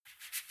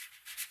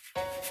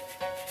Hey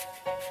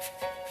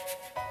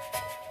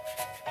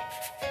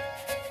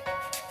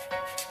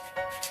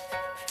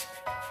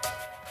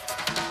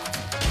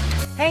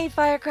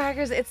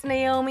firecrackers, it's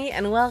Naomi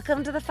and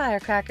welcome to the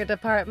Firecracker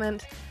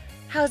Department.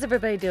 How's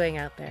everybody doing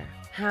out there?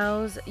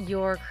 How's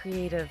your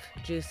creative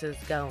juices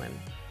going?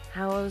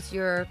 How's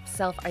your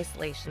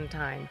self-isolation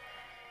time?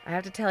 I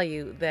have to tell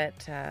you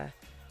that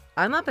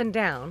I'm up and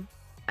down.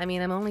 I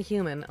mean, I'm only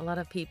human. A lot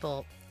of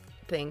people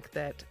think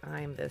that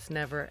I'm this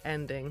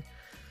never-ending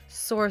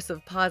source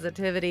of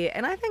positivity,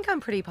 and I think I'm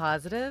pretty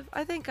positive.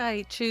 I think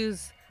I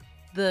choose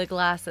the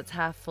glass that's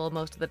half full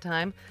most of the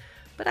time.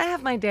 But I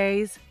have my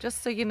days,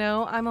 just so you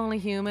know, I'm only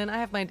human. I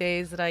have my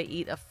days that I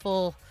eat a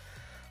full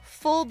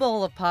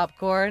bowl of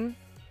popcorn,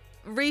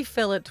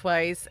 refill it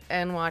twice,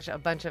 and watch a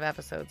bunch of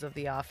episodes of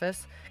The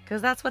Office, because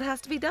that's what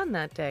has to be done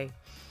that day.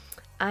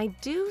 I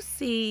do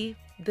see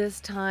this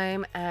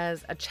time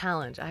as a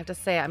challenge. I have to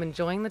say, I'm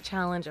enjoying the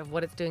challenge of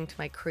what it's doing to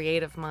my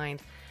creative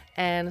mind.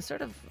 And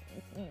sort of,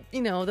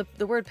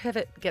 the word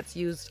pivot gets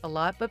used a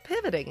lot, but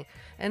pivoting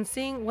and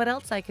seeing what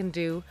else I can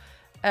do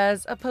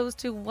as opposed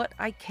to what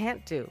I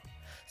can't do.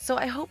 So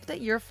I hope that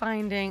you're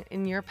finding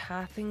in your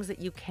path things that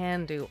you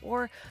can do,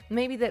 or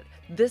maybe that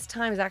this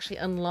time is actually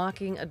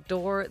unlocking a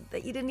door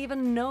that you didn't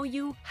even know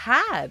you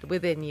had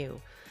within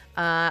you.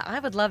 I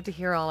would love to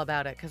hear all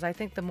about it, because I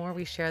think the more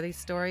we share these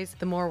stories,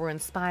 the more we're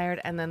inspired,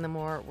 and then the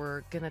more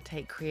we're going to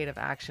take creative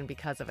action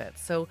because of it.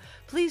 So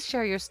please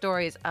share your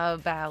stories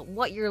about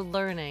what you're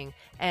learning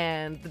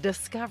and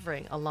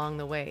discovering along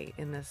the way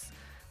in this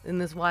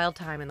wild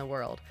time in the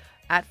world.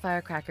 At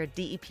Firecracker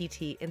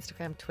DEPT,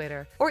 Instagram,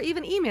 Twitter, or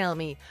even email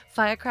me,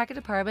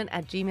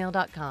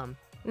 firecrackerdepartment@gmail.com.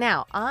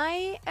 Now,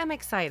 I am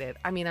excited.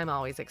 I mean, I'm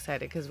always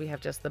excited because we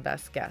have just the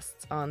best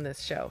guests on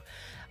this show.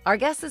 Our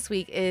guest this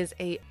week is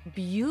a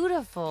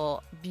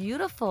beautiful,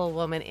 beautiful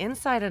woman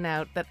inside and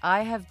out that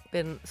I have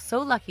been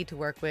so lucky to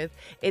work with.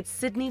 It's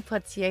Sidney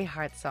Poitier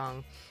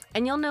Hartsong.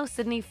 And you'll know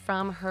Sidney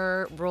from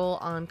her role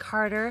on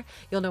Carter.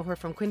 You'll know her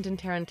from Quentin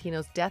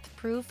Tarantino's Death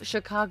Proof,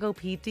 Chicago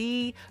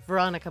PD,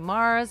 Veronica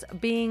Mars,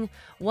 being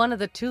one of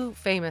the two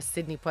famous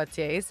Sidney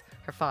Poitiers.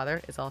 Her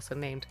father is also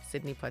named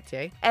Sidney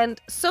Poitier.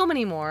 And so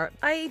many more.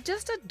 I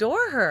just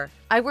adore her.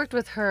 I worked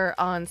with her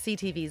on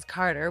CTV's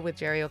Carter with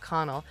Jerry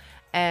O'Connell.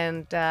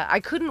 And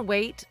I couldn't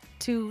wait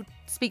to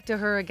speak to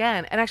her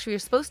again. And actually, we were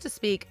supposed to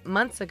speak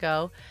months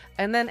ago.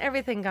 And then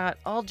everything got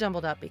all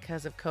jumbled up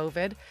because of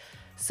COVID.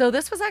 So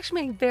this was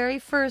actually my very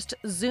first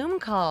Zoom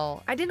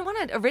call. I didn't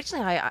want to,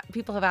 originally,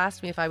 people have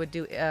asked me if I would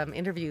do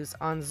interviews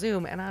on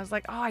Zoom. And I was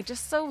like, oh, I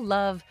just so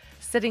love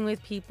sitting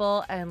with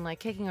people and like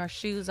kicking our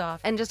shoes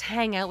off and just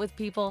hang out with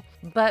people.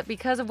 But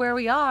because of where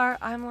we are,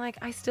 I'm like,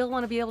 I still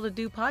want to be able to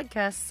do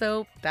podcasts.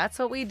 So that's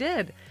what we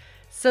did.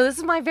 So this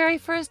is my very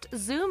first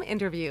Zoom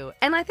interview,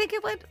 and I think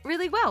it went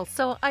really well.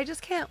 So I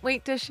just can't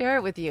wait to share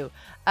it with you.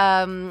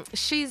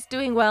 She's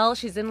doing well.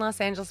 She's in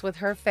Los Angeles with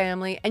her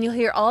family, and you'll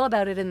hear all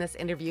about it in this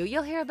interview.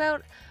 You'll hear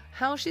about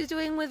how she's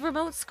doing with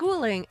remote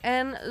schooling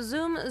and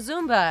Zoom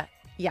Zumba.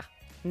 Yeah,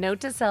 note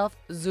to self,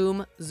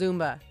 Zoom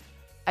Zumba.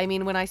 I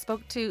mean, when I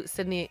spoke to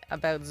Sidney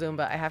about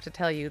Zumba, I have to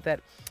tell you that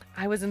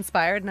I was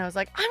inspired, and I was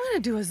like, I'm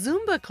going to do a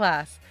Zumba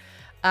class.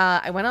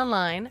 I went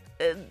online.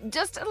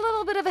 Just a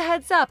little bit of a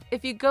heads up.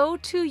 If you go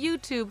to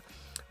YouTube,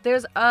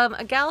 there's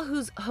a gal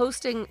who's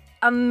hosting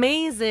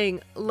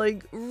amazing,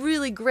 like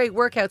really great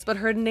workouts, but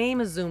her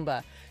name is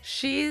Zumba.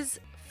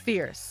 She's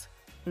fierce.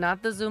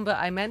 Not the Zumba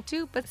I meant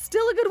to, but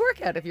still a good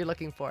workout if you're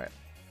looking for it.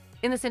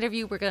 In this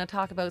interview, we're going to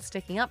talk about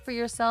sticking up for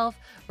yourself.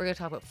 We're going to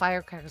talk about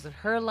firecrackers in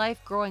her life,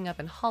 growing up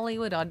in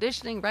Hollywood,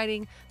 auditioning,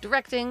 writing,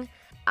 directing.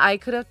 I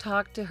could have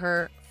talked to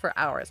her for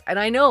hours. And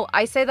I know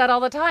I say that all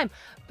the time,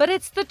 but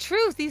it's the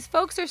truth. These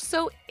folks are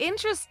so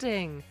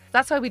interesting.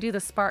 That's why we do the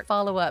Spark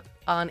follow-up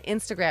on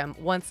Instagram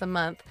once a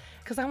month,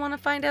 because I want to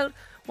find out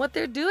what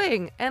they're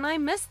doing, and I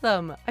miss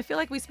them. I feel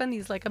like we spend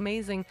these like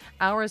amazing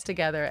hours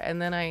together,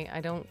 and then I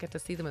don't get to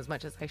see them as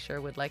much as I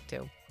sure would like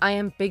to. I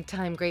am big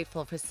time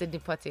grateful for Sidney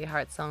Poitier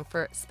Hartsong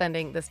for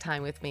spending this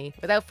time with me.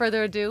 Without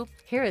further ado,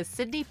 here is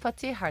Sidney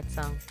Poitier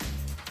Hartsong.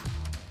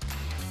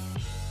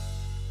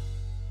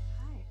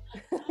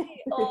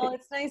 Oh,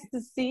 it's nice to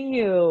see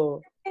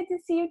you. Good to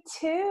see you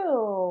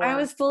too. I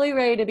was fully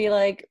ready to be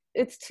like,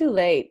 it's too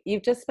late.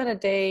 You've just spent a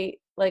day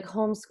like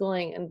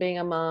homeschooling and being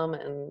a mom,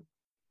 and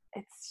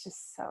it's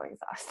just so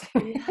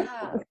exhausting.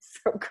 yeah, it's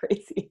so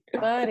crazy.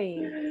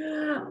 buddy.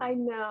 I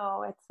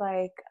know. It's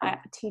like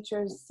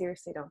teachers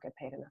seriously don't get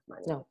paid enough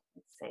money. No.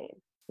 It's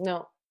insane.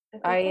 No.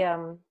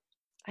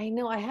 I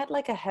know I had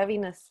like a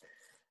heaviness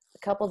a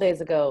couple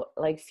days ago,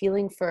 like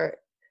feeling for,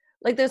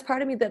 like there's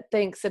part of me that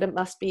thinks that it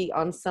must be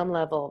on some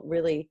level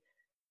really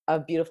a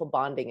beautiful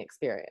bonding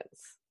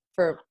experience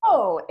for it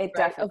right?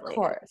 definitely Of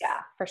course. Yeah,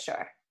 for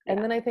sure. And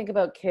then I think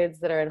about kids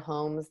that are in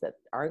homes that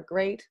aren't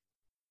great,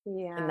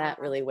 Yeah. and that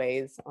really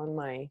weighs on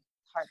my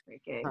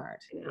heartbreaking.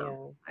 heart.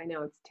 I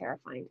know it's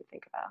terrifying to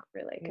think about,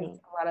 really, because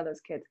Yeah. a lot of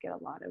those kids get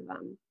a lot of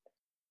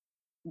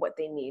what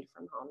they need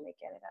from home. They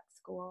get it at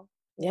school.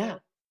 Yeah.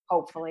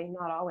 Hopefully,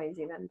 not always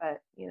even,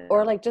 but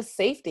Or like just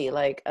safety,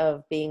 like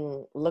of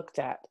being looked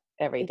at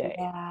every day.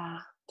 Yeah,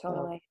 So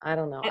totally. I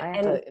don't know. I have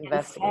And to and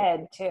investigate.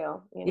 fed too,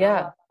 a lot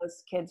Yeah. of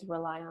those kids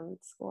rely on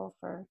school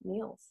for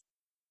meals,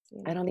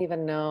 I don't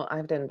even know. I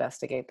have to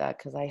investigate that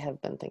because I have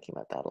been thinking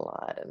about that a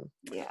lot. And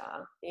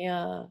Yeah.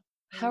 yeah.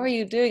 How are Mm.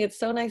 you doing? It's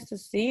so nice to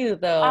see you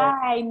though.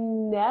 I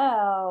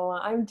know.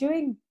 I'm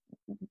doing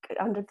good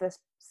under the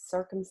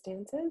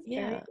circumstances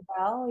very Yeah.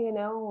 well,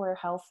 we're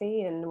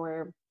healthy and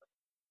we're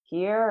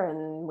here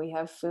and we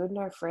have food in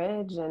our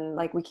fridge and,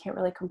 like, we can't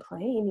really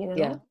complain, you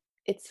Yeah. know?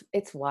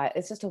 It's wild.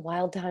 It's just a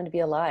wild time to be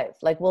alive.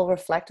 Like we'll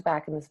reflect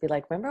back and just be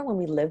like, remember when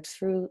we lived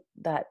through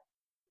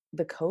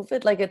the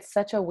COVID? Like it's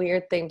such a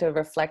weird thing to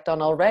reflect on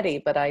already,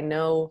 but I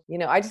know,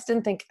 I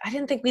didn't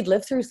think we'd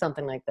live through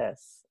something like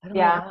this. I don't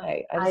know Yeah,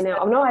 why. I I just know. had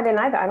Oh, no, I didn't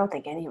either. I don't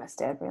think any of us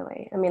did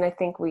really. I mean, I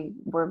think we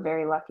were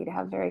very lucky to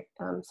have very,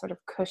 sort of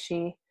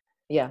cushy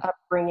yeah.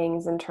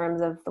 upbringings in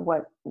terms of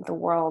what the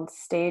world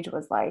stage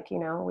was like,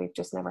 we've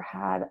just never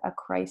had a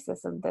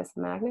crisis of this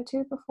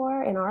magnitude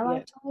before in our Yeah.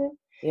 lifetime.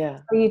 Yeah.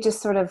 So you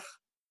just don't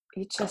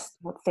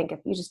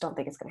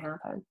think it's going to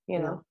happen.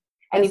 No.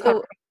 And And you kind so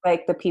of think,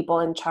 like, the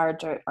people in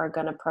charge are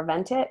going to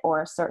prevent it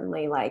or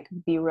certainly, like,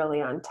 be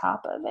really on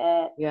top of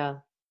it. yeah.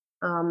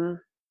 Um,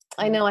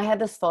 I and know I had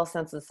this false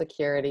sense of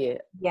security.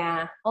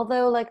 yeah,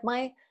 Although like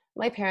my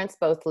parents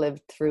both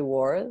lived through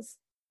wars.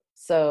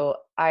 So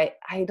I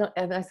don't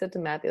and I said to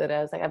Matt the other day,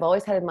 I was like, I've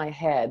always had in my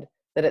head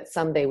that it's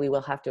someday we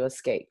will have to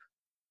escape,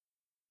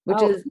 which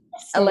oh, is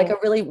like interesting. a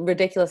really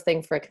ridiculous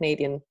thing for a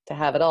Canadian to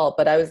have at all.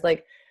 But I was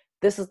like,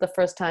 this is the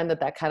first time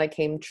that kind of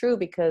came true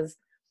because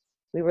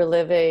we were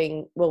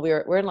living, well,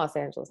 we're in Los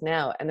Angeles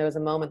now. And there was a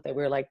moment that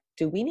we were like,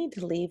 do we need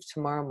to leave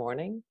tomorrow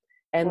morning?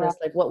 And Right. this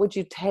like, what would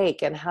you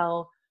take and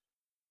how?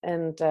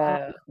 And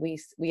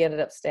we ended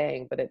up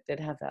staying, but it did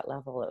have that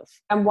level of,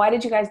 And why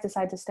did you guys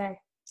decide to stay?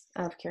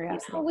 Out of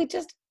curiosity. we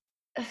just,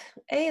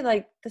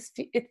 like this,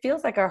 it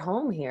feels like our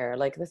home here.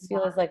 Like this Yeah.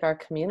 feels like our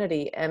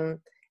community. And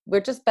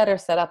we're just better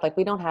set up. Like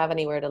we don't have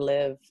anywhere to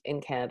live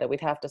in Canada. We'd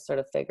have to sort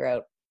of figure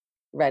out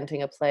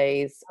renting a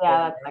place or,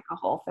 Yeah, that's like a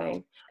whole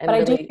thing. But and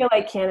I do really, feel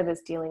like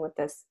Canada's dealing with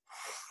this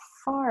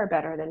far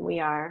better than we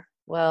are.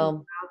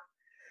 well,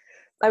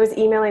 I was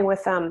emailing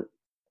with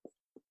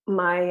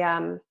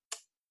my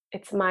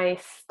it's my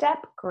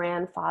step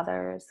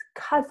grandfather's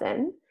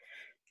cousin,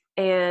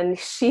 and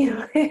she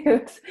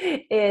lives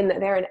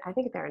I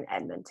think they're in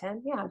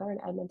Edmonton. Yeah, they're in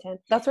Edmonton.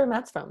 that's where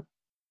Matt's from.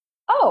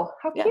 Oh,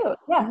 how Yeah. cute.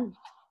 Yeah. Mhm.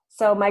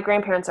 So my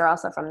grandparents are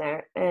also from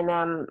there,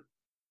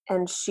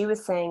 and she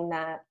was saying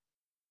that,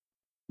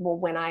 well,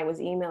 when I was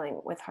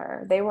emailing with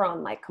her, they were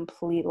on like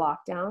complete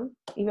lockdown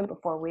even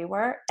before we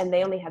were, and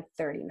they only had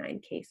 39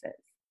 cases.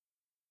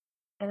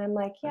 And I'm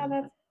like, yeah,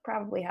 that's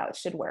probably how it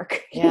should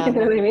work. You Yeah.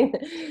 know what I mean?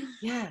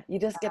 Yeah. You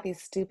just get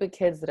these stupid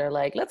kids that are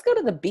like, let's go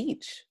to the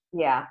beach.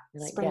 Yeah,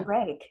 You're like, spring yeah,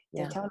 break,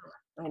 yeah, Daytona.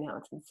 I know,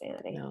 it's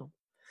insanity. no.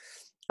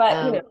 But,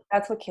 Um,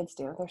 that's what kids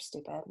do. They're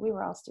stupid. We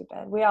were all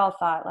stupid. We all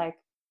thought, like,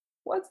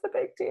 what's the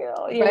big deal?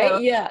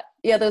 right? Yeah.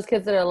 Yeah. Those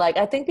kids that are like,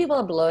 I think people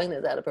are blowing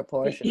this out of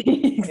proportion.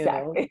 You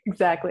know, Exactly,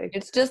 exactly.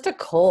 it's just a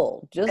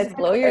cold. It's Just a,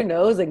 blow your it's,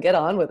 nose and get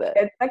on with it.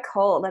 it's a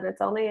cold, and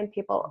it's only in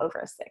people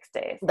over 6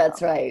 days. So,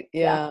 That's right.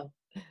 yeah.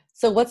 Yeah.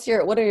 So what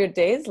are your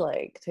days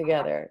like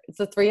together? It's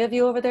the three of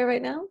you over there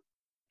right now?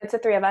 It's the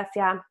three of us,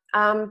 yeah.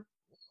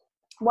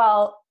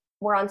 Well,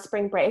 we're on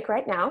spring break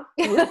right now.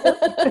 Is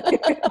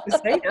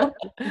Just so you know.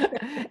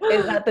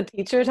 that the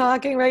teacher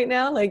talking right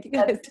now? Like you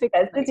guys take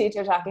That's the like,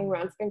 teacher talking. We're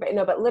on spring break.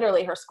 No, but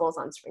literally her school's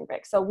on spring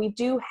break. So we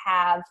do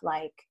have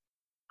like,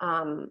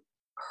 um,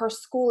 her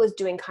school is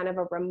doing kind of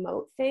a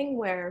remote thing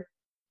where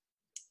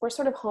we're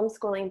sort of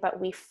homeschooling, but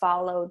we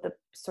follow the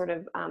sort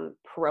of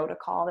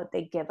protocol that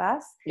they give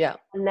us. yeah,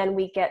 And then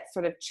we get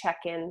sort of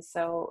check-in.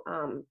 So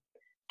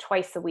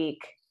twice a week,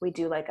 we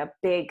do like a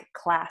big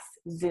class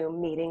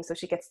Zoom meeting. So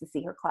she gets to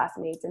see her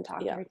classmates and talk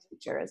to yeah, her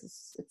teachers.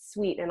 It's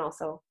sweet and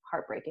also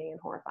heartbreaking and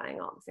horrifying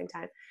all at the same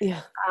time.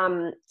 yeah.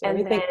 So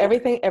And then,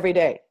 everything every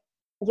day.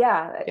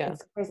 yeah, Yeah.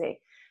 it's crazy.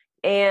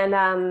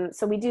 And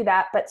so we do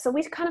that. But so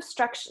we kind of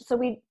structure, so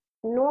we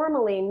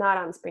normally not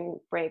on spring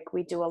break,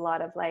 we do a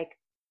lot of like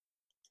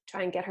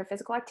try and get her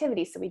physical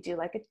activity. So we do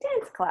like a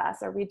dance class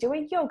or we do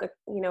a yoga,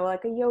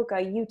 like a yoga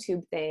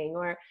YouTube thing,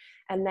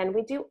 and then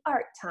we do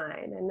art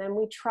time. And then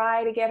we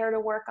try to get her to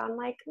work on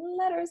like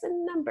letters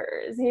and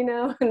numbers,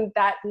 and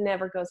that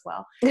never goes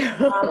well.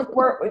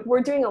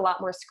 We're doing a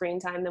lot more screen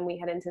time than we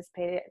had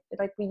anticipated.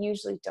 Like we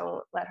usually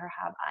don't let her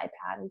have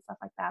iPad and stuff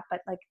like that,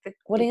 but like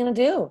What are you gonna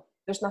do?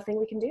 there's nothing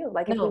we can do.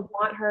 Like if we No.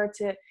 want her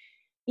to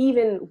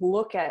even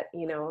look at,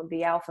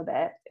 the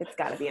alphabet, it's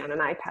got to be on an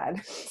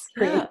iPad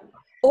screen. Yeah.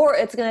 Or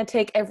it's gonna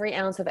take every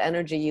ounce of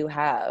energy you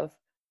have to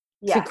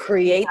Yes,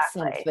 create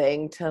exactly.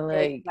 something to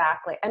like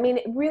Exactly. I mean,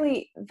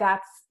 really,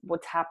 that's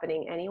what's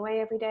happening anyway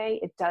every day.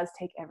 It does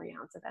take every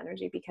ounce of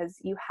energy because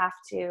you have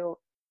to,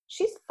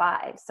 she's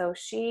 5, so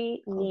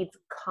she needs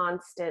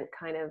constant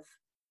kind of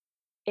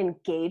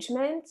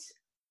engagement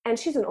And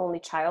she's an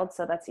only child,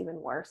 so that's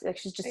even worse. Like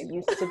she's just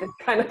used to this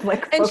kind of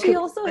like And she focused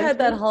also had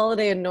that attention.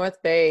 holiday in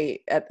North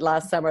Bay at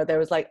last summer. There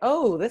was like,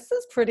 oh, this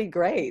is pretty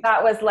great.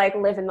 That was like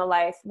living the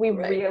life. We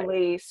Right.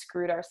 really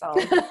screwed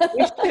ourselves.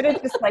 We should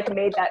have just like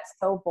made that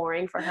so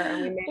boring for her,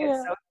 and we made it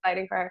Yeah. so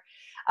exciting for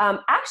her.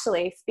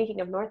 Actually,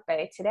 speaking of North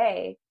Bay,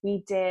 today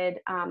we did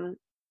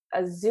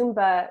a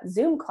Zumba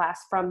Zoom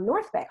class from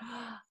North Bay.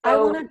 I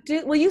So want to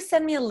do, will you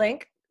send me a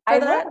link I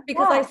for that? will,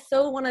 Because I yeah.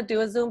 so want to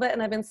do a Zumba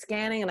and I've been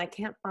scanning and I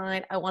can't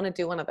find, I want to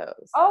do one of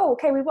those. Oh,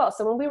 okay, we will.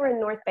 So when we were in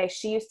North Bay,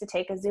 she used to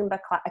take a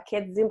a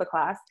kids Zumba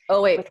class.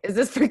 Oh, wait, With, is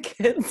this for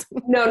kids?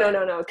 no,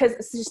 because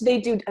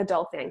they do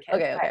adults and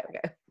kids. Okay.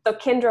 So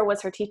Kendra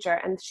was her teacher,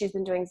 and she's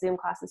been doing Zoom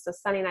classes. So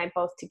Sunny and I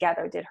both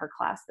together did her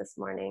class this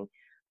morning,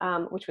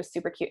 which was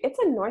super cute. It's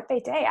a North Bay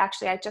day,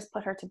 actually. I just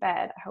put her to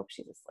bed. I hope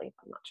she's asleep.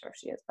 I'm not sure if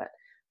she is, but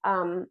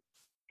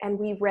and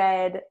we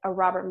read a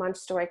Robert Munch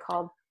story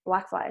called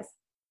Black Flies.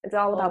 It's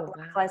all about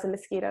black flies and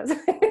mosquitoes.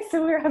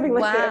 So we were having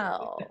like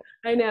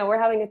I know, we're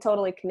having a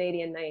totally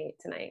Canadian night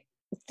tonight.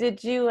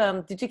 Did you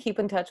keep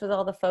in touch with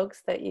all the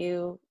folks that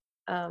you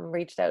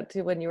reached out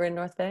to when you were in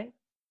North Bay?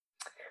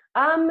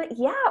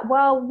 Yeah,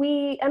 well,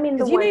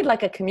 because you made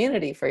like a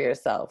community for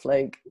yourself.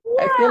 Like,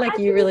 yeah, I feel like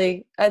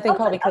I think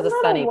probably because of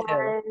Sunny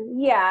too.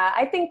 Yeah,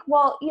 I think,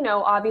 well,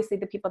 obviously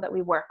the people that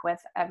we work with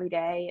every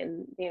day,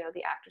 and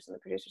the actors and the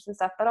producers and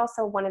stuff, but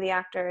also one of the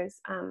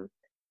actors,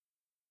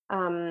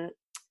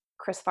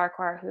 Chris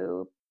Farquhar,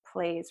 who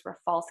plays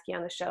Rafalski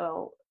on the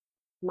show,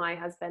 my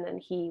husband,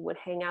 and he would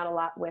hang out a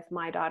lot with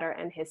my daughter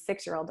and his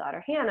 6-year-old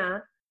daughter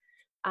Hannah.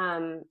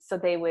 So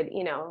they would,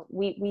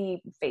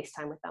 we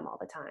FaceTime with them all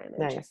the time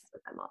and check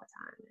with them all the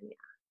time. And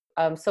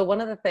yeah. So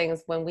one of the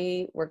things when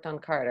we worked on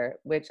Carter,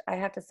 which I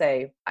have to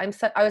say, I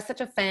was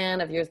such a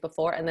fan of yours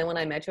before, and then when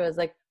I met you, I was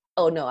like,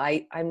 oh no,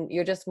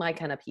 you're just my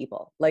kind of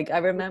people. Like I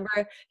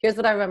remember, here's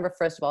what I remember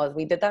first of all, is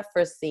we did that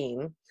first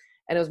scene,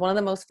 and it was one of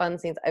the most fun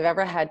scenes I've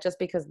ever had, just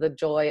because of the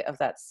joy of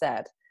that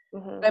set.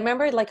 I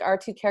remember like our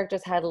two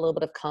characters had a little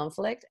bit of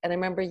conflict, and I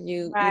remember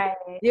you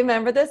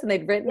remember this, and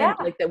they'd written it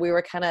like that we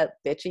were kind of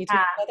bitchy to each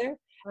other.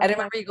 And I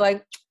remember you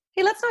going,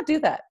 hey, let's not do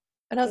that.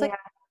 And I was like,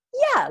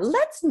 yeah,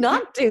 let's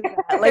not do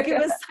that. Like it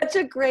was such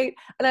a great,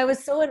 and I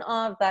was so in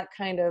awe of that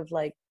kind of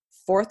like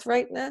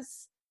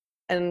forthrightness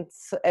and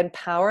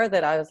power,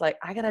 that I was like,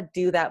 I gotta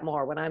do that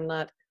more when I'm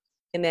not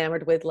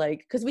enamored with,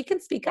 like, because we can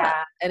speak up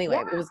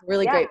anyway. It was a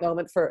really great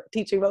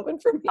teaching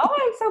moment for me. Oh,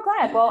 I'm so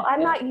glad. Well,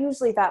 I'm not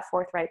usually that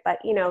forthright, but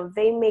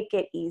they make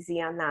it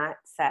easy on that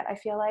set, I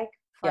feel like,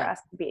 for us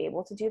to be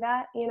able to do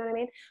that, you know what I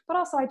mean? But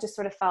also I just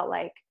sort of felt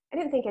like, I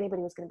didn't think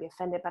anybody was going to be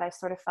offended, but I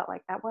sort of felt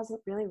like that wasn't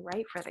really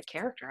right for the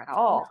character at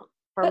all.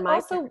 But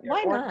also,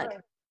 why not?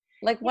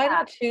 Like, why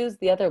not choose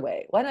the other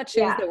way? Why not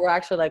choose that we're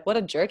actually like, what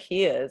a jerk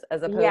he is,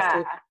 as opposed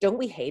to, don't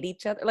we hate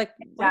each other? Like,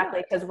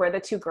 exactly, because we're the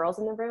two girls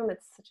in the room.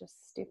 It's such a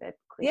stupid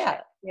cliche,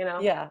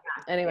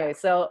 Anyway,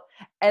 so,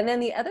 and then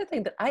the other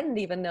thing that I didn't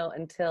even know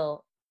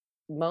until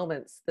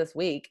moments this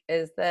week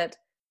is that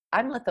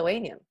I'm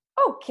Lithuanian.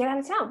 Oh, kid out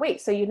of town.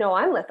 Wait, so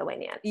I'm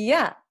Lithuanian?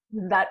 Yeah.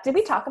 Did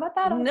we talk about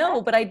that?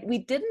 No, but we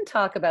didn't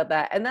talk about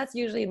that. And that's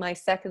usually my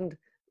second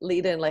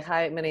lead in, like,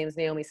 hi, my name is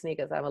Naomi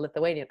Sneakas, I'm a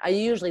Lithuanian. I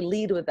usually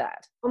lead with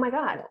that. Oh my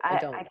God. No, I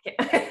don't. I can't.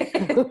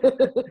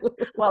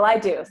 Well, I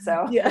do,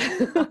 so yeah.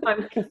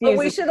 I'm confused. But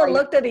we should have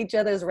looked at each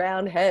other's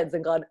round heads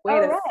and gone,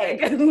 wait a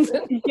second.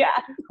 Yeah,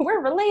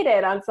 we're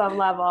related on some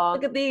level.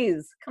 Look at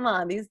these. Come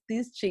on, these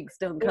cheeks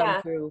don't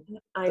come through.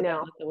 I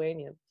know.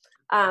 Lithuanian.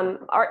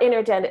 Our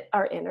internet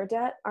it's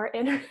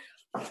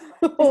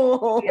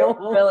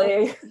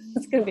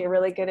gonna be a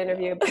really good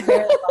interview.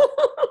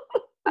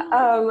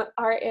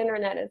 Our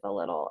internet is a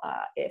little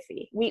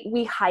iffy.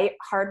 We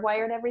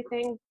hardwired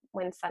everything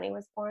when Sunny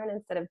was born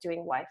instead of doing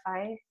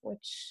Wi-Fi,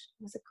 which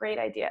was a great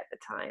idea at the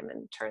time,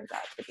 and turns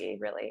out to be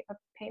really a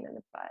pain in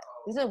the butt.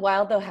 Isn't it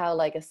wild though how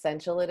like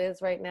essential it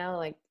is right now?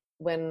 Like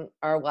when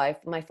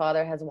my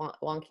father has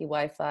wonky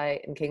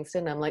Wi-Fi in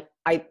Kingston, I'm like,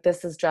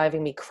 this is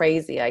driving me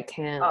crazy. I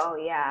can't. Oh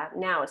yeah,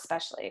 now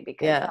especially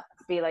because that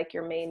would be like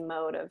your main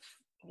mode of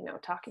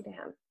talking to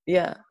him.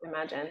 Yeah,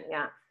 imagine.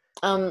 Yeah.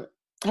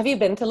 Have you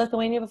been to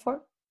Lithuania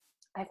before?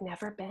 I've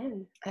never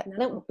been.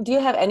 No. Do you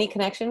have any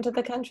connection to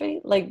the country?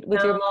 Like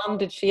with your mom,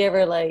 did she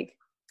ever like?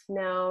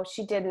 No,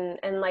 she didn't.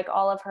 And like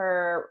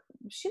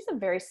she's a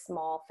very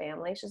small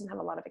family. She doesn't have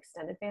a lot of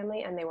extended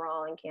family, and they were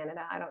all in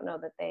Canada. I don't know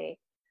that they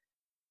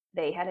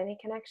had any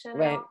connection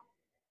at all,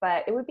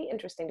 but it would be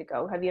interesting to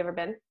go. Have you ever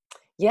been?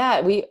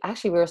 Yeah, we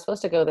were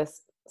supposed to go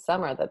this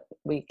summer, that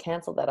we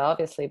canceled that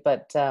obviously,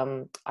 but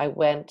I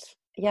went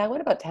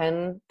about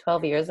 10,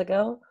 12 years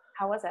ago.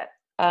 How was it?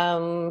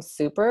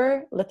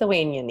 Super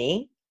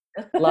Lithuanian-y.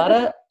 A lot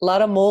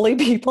of moly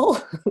people,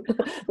 a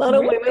lot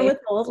of women with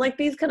moles, like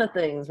these kind of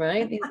things,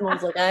 right? These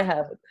moles like I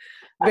have,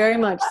 very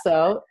much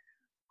so.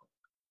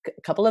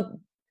 A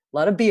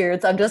lot of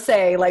beards. I'm just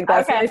saying, like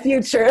that's my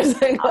future.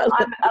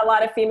 A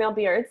lot of female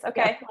beards.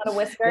 Okay, a lot of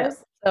whiskers. Yeah.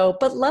 So,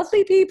 but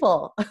lovely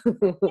people.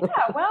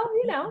 Yeah, well,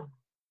 yeah,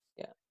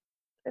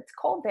 it's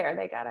cold there.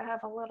 They got to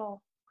have a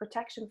little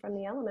protection from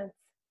the elements.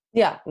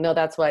 Yeah, no,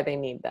 that's why they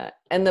need that.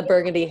 And the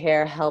burgundy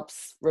hair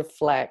helps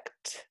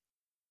reflect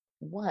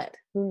what?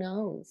 Who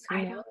knows? Who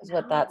I knows don't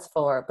what know. that's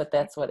for? But I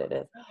that's what it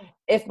is. don't know.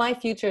 If my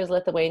future is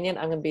Lithuanian,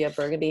 I'm going to be a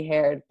burgundy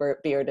haired,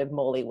 bearded,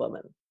 moly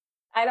woman.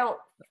 I don't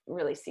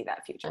really see that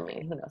I future for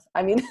mean, you. who knows?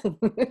 I mean,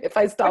 if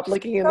I stop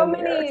looking in the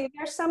mirror,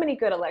 There's so many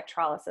good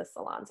electrolysis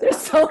salons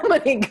there's around so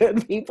many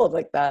good people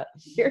like that.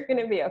 here. You're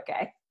gonna be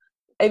okay.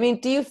 I mean,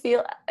 do you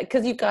feel,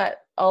 because you've got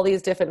all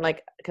these different,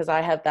 like, because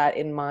I have that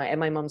in and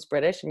my mom's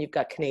British, and you've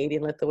got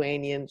Canadian,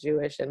 Lithuanian,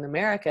 Jewish, and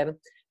American.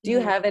 Do you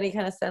Mhm. have any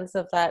kind of sense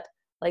of that,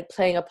 like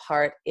playing a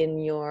part in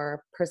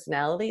your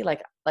personality,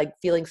 like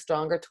feeling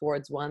stronger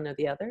towards one or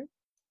the other?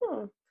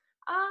 Hmm.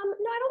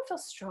 No, I don't feel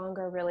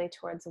stronger really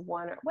towards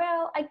one.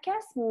 Well, I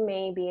guess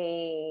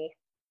maybe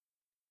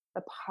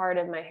the part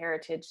of my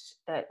heritage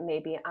that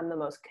maybe I'm the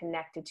most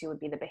connected to would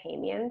be the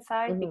Bahamian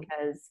side Hmm.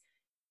 because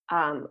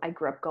I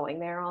grew up going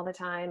there all the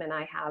time, and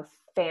I have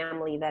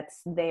family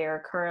that's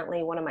there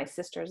currently. One of my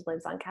sisters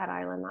lives on Cat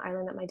Island, the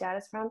island that my dad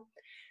is from.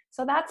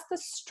 So that's the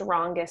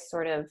strongest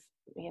sort of,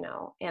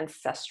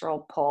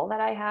 ancestral pull that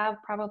I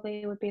have.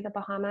 Probably would be the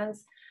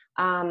Bahamas.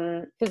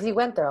 Because you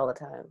went there all the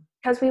time.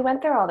 Because we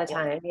went there all the Yeah.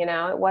 time,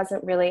 it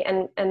wasn't really,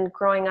 and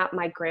growing up,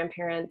 my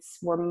grandparents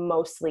were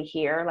mostly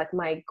here. Like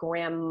my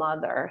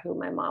grandmother, who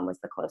my mom was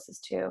the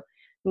closest to,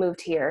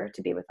 moved here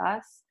to be with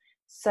us.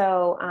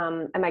 So,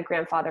 and my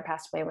grandfather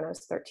passed away when I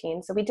was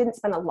 13. So we didn't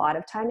spend a lot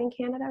of time in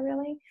Canada,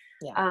 really.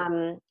 Yeah.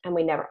 And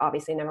we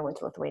obviously never went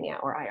to Lithuania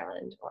or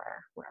Ireland or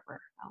wherever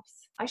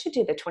else. I should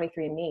do the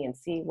 23andMe and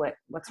see what's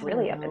I don't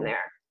really up in know.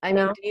 there. I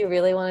mean, do you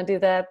really want to do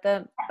that?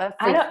 That freaks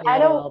me I out a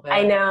don't, little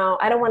I bit. know,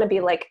 I don't want to be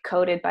like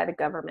coded by the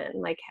government.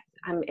 Like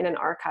I'm in an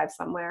archive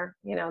somewhere,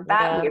 that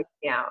Yeah. weirds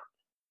me out.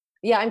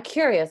 Yeah, I'm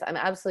curious. I'm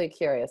absolutely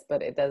curious,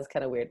 but it does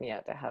kind of weird me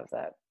out to have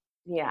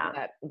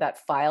Yeah. that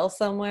file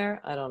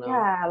somewhere. I don't know.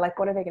 Yeah. Like,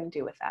 what are they going to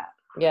do with that?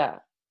 Yeah.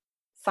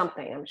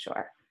 Something, I'm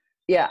sure.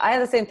 Yeah, I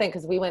had the same thing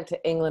because we went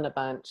to England a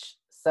bunch.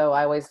 So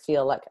I always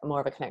feel like more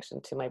of a connection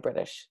to my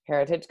British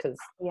heritage because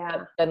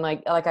Yeah. then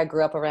like I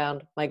grew up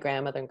around my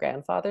grandmother and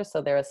grandfather,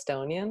 so they're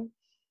Estonian.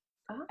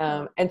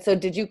 Oh. And so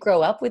did you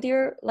grow up with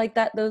your like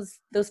that those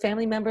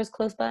family members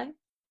close by?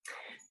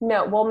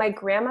 No. Well, my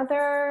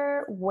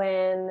grandmother,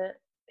 when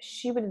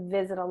she would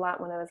visit a lot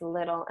when I was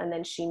little, and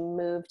then she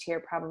moved here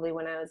probably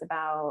when I was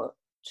about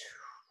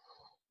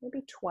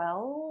maybe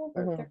 12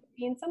 or Hmm.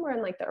 13, somewhere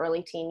in like the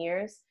early teen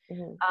years.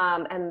 Hmm.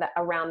 And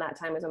around that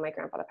time was when my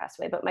grandfather passed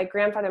away. But my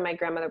grandfather and my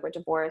grandmother were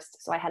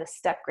divorced. So I had a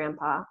step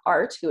grandpa,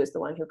 Art, who is the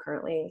one who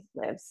currently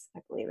lives, I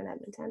believe, in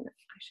Edmonton.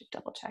 I should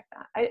double check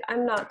that.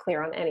 I'm not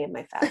clear on any of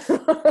my facts.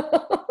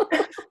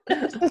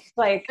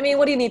 Like, I mean,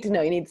 what do you need to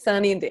know? You need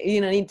sunny, need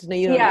to know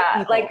you don't need yeah,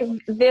 people. like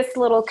this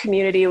little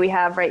community we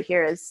have right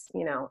here is,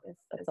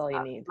 That's is all you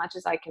about need. as much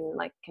as I can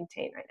like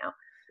contain right now.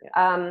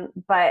 Yeah.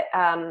 But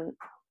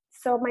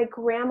so my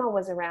grandma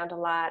was around a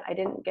lot. I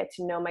didn't get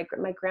to know my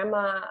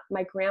grandma,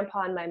 my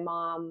grandpa, and my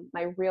mom.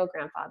 My real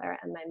grandfather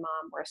and my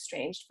mom were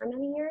estranged for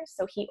many years.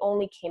 So he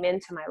only came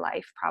into my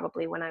life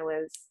probably when I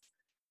was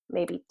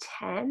maybe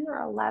 10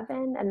 or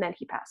 11, and then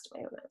he passed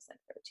away when I was like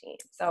 13.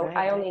 So Right,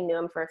 I right. only knew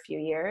him for a few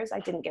years. I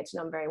didn't get to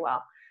know him very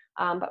well.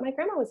 But my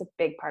grandma was a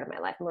big part of my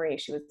life. Marie,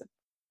 she was a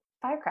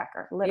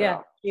firecracker, Yeah.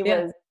 literal. She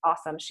Yeah. was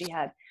awesome. She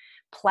had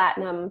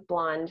platinum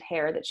blonde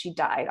hair that she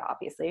dyed,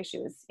 obviously. She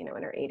was, in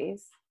her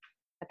 80s.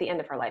 At the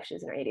end of her life, she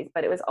was in her 80s,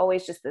 but it was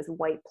always just this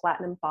white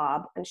platinum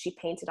bob, and she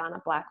painted on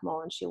a black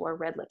mole, and she wore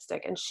red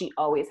lipstick, and she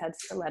always had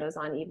stilettos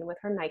on, even with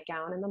her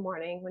nightgown in the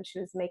morning when she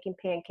was making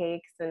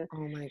pancakes. And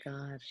Oh my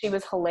God. she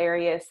was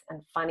hilarious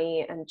and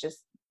funny and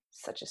just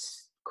such a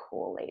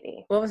cool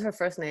lady. What was her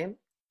first name?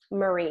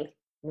 Marie.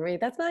 Marie.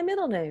 That's my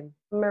middle name.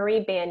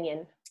 Marie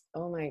Banyan.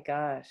 Oh my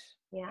gosh.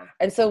 Yeah.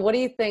 And so what do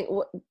you think?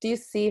 Do you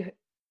see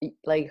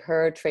like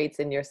her traits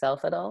in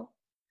yourself at all?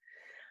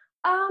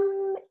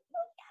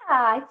 Yeah,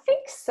 I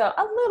think so.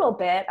 A little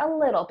bit, a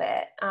little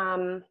bit.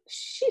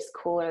 She's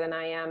cooler than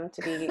I am,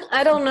 to be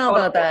I don't know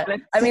about totally that.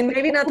 honest. I mean,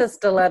 maybe not the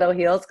stiletto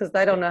heels because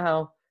I don't know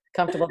how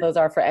comfortable those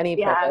are for any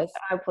Yeah, purpose.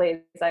 please,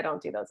 I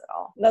don't do those at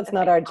all. That's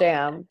not our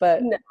jam.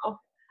 But No,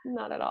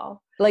 not at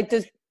all. like,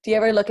 do you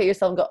ever look at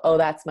yourself and go, "Oh,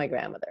 that's my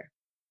grandmother"?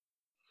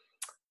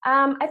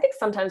 I think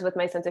sometimes with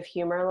my sense of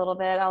humor a little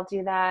bit, I'll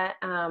do that.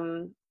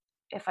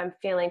 If I'm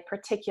feeling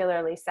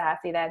particularly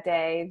sassy that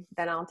day,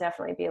 then I'll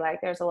definitely be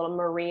like, there's a little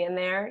Marie in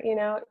there,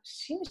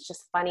 She was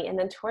just funny. And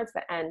then towards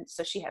the end,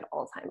 so she had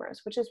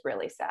Alzheimer's, which is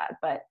really sad,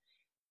 but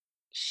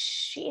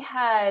she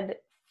had,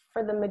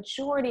 for the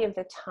majority of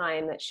the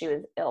time that she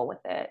was ill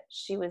with it,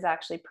 she was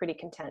actually pretty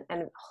content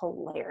and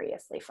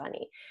hilariously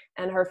funny.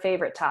 And her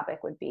favorite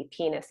topic would be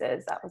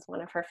penises. That was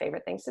one of her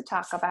favorite things to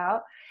talk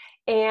about.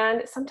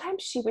 And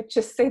sometimes she would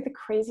just say the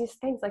craziest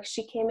things. Like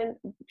she came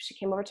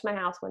over to my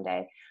house one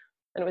day,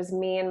 and it was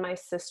me and my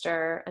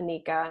sister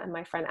Anika and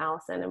my friend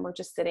Allison, and we're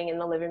just sitting in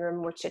the living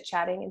room, we're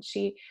chit-chatting, and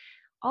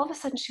all of a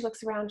sudden she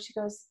looks around and she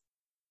goes,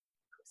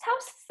 "Whose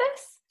house is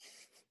this?"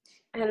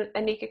 And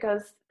Anika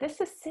goes,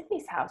 "This is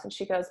Sydney's house." And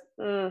she goes,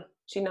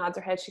 she nods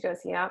her head. She goes,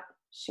 "Yeah,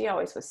 she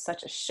always was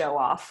such a show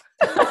off."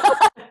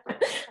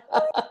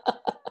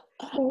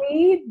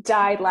 We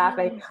died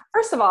laughing.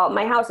 First of all,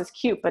 my house is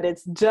cute, but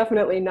it's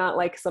definitely not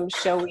like some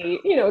showy,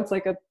 it's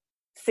like a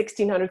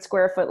 1,600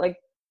 square foot, like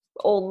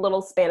old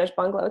little Spanish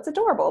bungalow. It's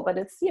adorable, but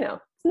it's,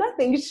 it's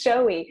nothing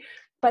showy.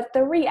 But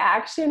the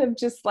reaction of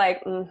just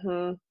like,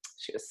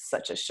 she was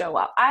such a show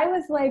up. I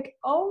was like,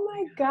 oh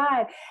my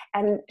God.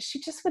 And she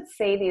just would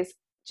say these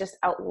just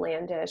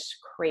outlandish,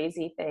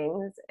 crazy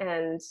things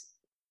and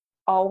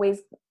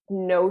always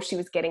know she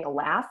was getting a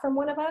laugh from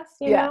one of us,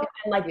 and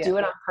like do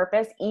it on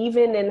purpose,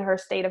 even in her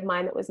state of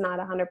mind that was not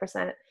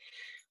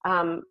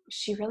 100%.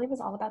 She really was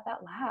all about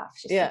that laugh.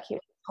 She's so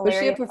cute. Was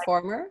she a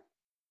performer?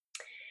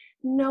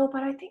 No,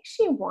 but I think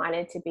she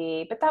wanted to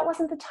be, but that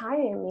wasn't the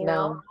time,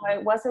 No.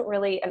 It wasn't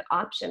really an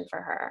option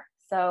for her.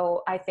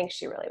 So I think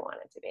she really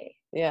wanted to be.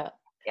 Yeah.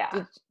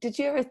 Did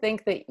you ever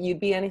think that you'd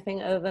be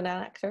anything other than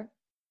an actor?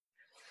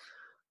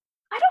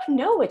 I don't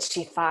know what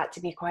she thought,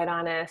 to be quite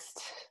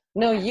honest.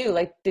 No, you,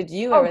 like, did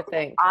you ever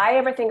think? I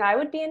ever think I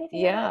would be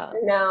anything? Yeah.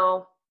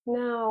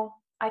 No.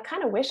 I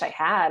kind of wish I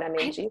had. I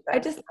mean, Jesus.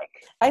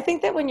 I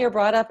think that when you're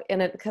brought up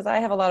in it, because I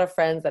have a lot of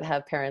friends that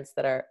have parents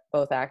that are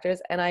both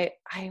actors, and I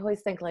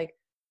always think like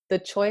the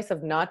choice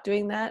of not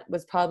doing that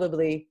was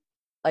probably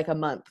like a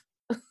month,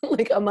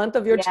 like a month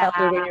of your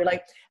childhood when you're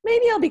like,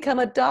 maybe I'll become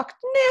a doctor.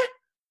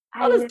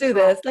 Nah, I'll just do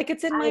this. Like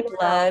it's in my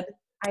blood.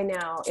 I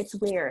know. It's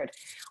weird.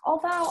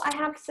 Although I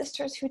have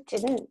sisters who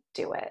didn't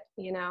do it,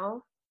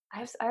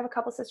 I have a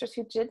couple sisters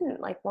who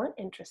weren't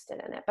interested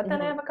in it. But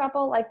then I have a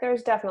couple, like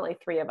there's definitely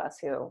 3 of us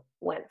who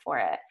went for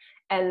it.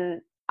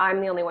 And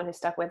I'm the only one who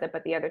stuck with it,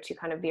 but the other 2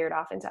 kind of veered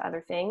off into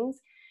other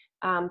things.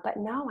 But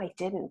no, I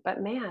didn't.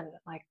 But man,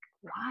 like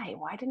why?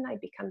 Why didn't I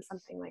become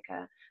something like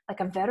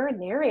a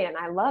veterinarian?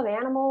 I love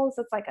animals.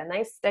 It's like a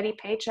nice steady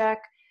paycheck.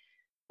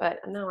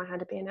 But no, I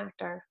had to be an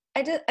actor.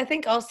 I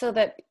think also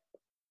that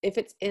if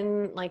it's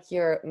in like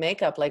your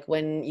makeup, like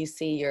when you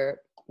see your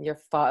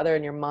father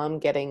and your mom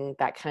getting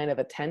that kind of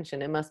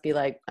attention, it must be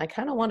like, I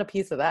kind of want a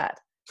piece of that.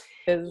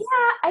 Yeah,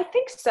 I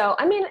think so.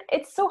 I mean,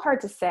 it's so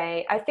hard to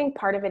say. I think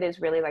part of it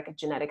is really like a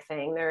genetic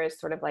thing. There is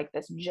sort of like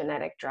this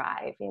genetic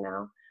drive,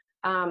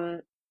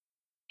 and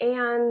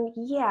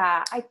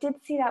yeah, I did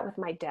see that with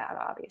my dad,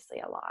 obviously,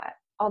 a lot.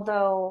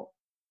 Although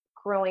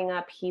growing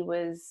up, he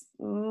was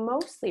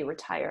mostly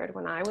retired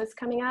when I was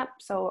coming up.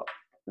 So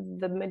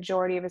the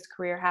majority of his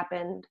career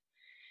happened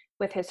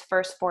with his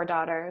first 4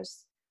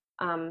 daughters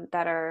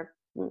that are,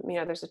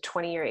 there's a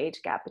 20-year age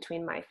gap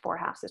between my 4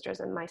 half sisters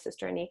and my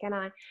sister Anika and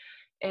I.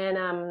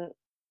 And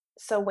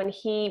so when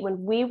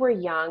we were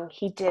young,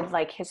 he did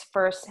like his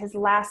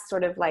last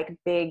sort of like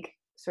big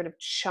sort of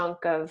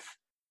chunk of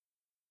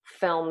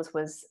films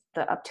was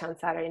the Uptown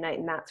Saturday Night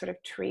and that sort of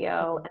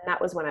trio. And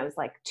that was when I was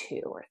like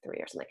 2 or 3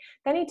 or something.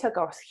 Then he took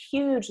a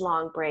huge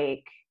long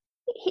break.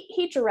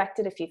 He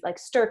directed a few, like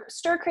Stir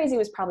Crazy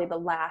was probably the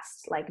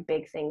last like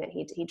big thing that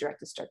he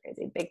directed. Stir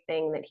Crazy, big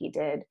thing that he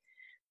did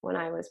when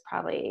I was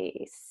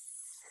probably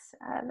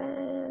 7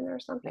 or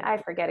something. I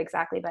forget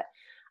exactly, but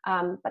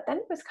then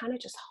it was kind of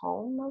just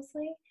home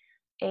mostly.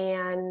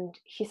 And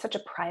he's such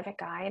a private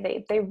guy.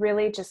 They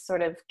really just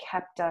sort of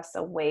kept us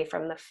away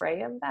from the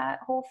fray of that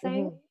whole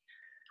thing.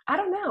 I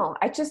don't know.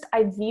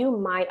 I view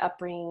my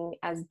upbringing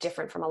as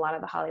different from a lot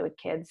of the Hollywood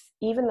kids,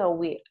 even though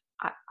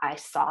I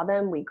saw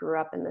them, we grew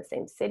up in the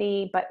same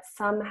city, but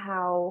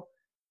somehow,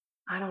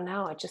 I don't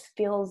know, it just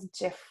feels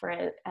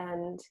different.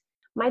 And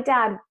my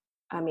dad,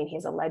 I mean,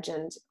 he's a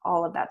legend,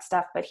 all of that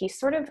stuff, but he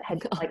sort of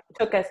had like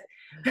took us.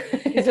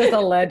 He's just a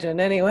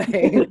legend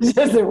anyway.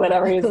 Just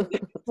whatever. He's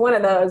one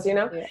of those,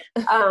 Yeah.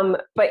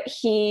 But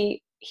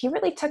he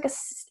really took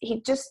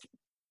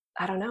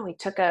I don't know, he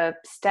took a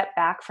step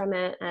back from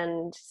it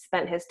and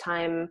spent his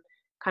time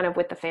kind of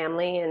with the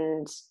family.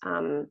 And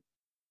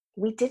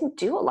we didn't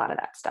do a lot of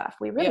that stuff.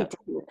 We really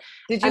didn't.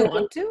 Did you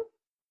want to?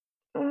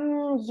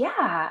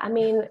 Yeah. I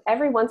mean,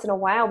 every once in a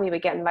while we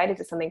would get invited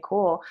to something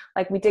cool.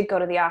 Like we did go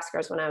to the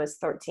Oscars when I was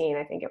 13,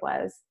 I think it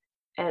was.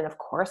 And of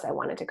course I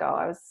wanted to go.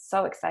 I was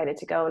so excited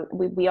to go. And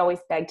we always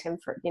begged him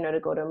for, to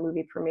go to a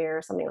movie premiere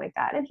or something like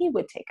that. And he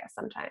would take us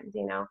sometimes,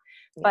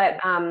 but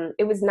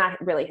it was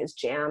not really his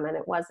jam, and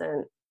it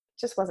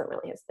just wasn't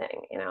really his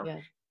thing, Yeah.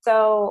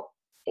 So,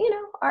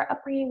 our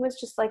upbringing was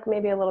just like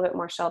maybe a little bit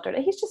more sheltered.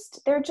 And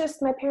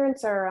my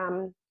parents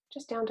are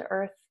just down to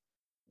earth,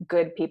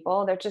 good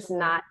people. They're just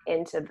not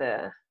into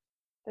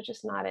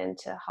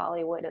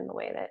Hollywood in the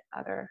way that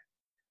other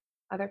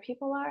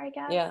people are, I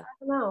guess. Yeah.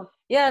 I don't know.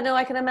 Yeah, no,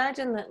 I can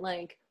imagine that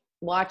like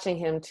watching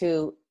him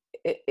too,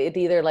 it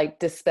either like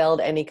dispelled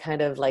any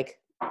kind of like,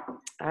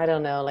 I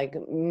don't know, like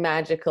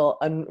magical,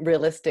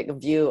 unrealistic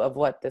view of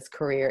what this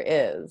career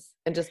is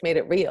and just made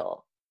it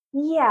real.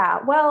 Yeah,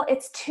 well,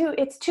 it's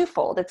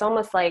twofold. It's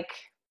almost like,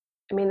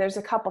 I mean, there's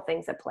a couple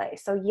things at play.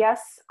 So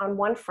yes, on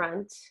one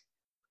front,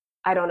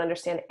 I don't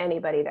understand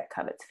anybody that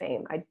covets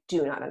fame. I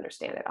do not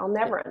understand it. I'll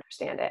never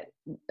understand it.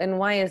 And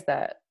why is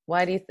that?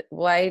 Why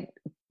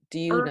do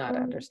you not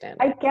understand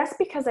it? I guess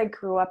because I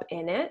grew up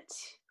in it,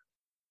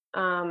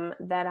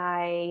 that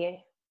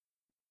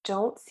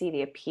don't see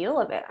the appeal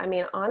of it. I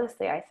mean,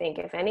 honestly, I think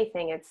if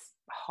anything, it's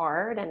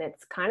hard and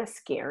it's kind of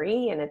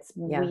scary and it's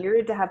Yeah.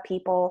 weird to have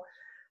people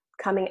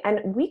coming.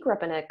 And we grew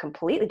up in a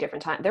completely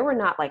different time. There were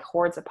not like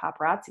hordes of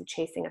paparazzi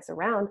chasing us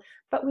around,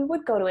 but we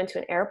would go to into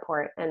an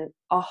airport and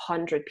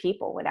 100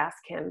 people would ask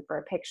him for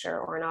a picture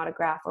or an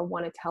autograph or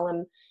want to tell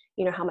him,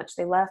 how much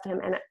they loved him.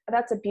 And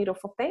that's a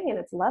beautiful thing and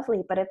it's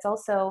lovely, but it's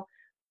also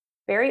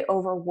very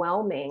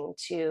overwhelming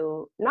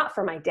to, not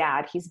for my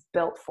dad, he's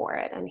built for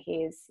it, and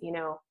he's,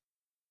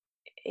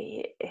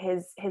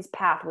 his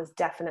path was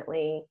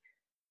definitely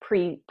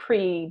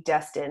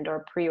predestined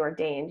or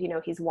preordained.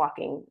 He's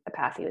walking the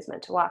path he was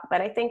meant to walk. But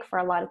I think for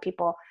a lot of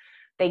people,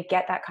 they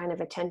get that kind of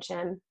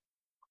attention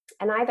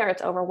and either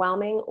it's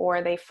overwhelming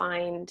or they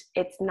find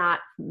it's not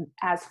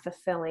as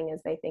fulfilling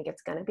as they think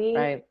it's going to be.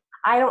 Right.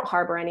 I don't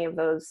harbor any of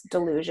those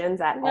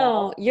delusions at all.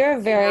 No, you're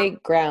very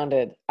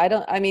grounded.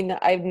 I mean,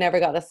 I've never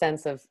got a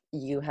sense of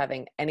you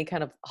having any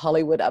kind of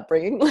Hollywood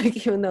upbringing, like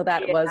even though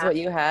that was Yeah. what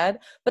you had.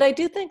 But I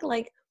do think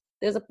like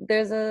there's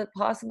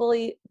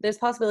possibility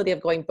of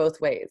going both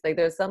ways. Like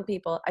there's some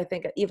people, I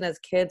think even as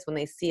kids, when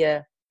they see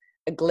a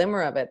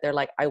glimmer of it, they're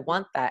like, I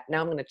want that. Now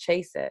I'm going to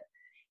chase it.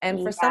 And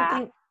for Yeah.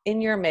 something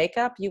in your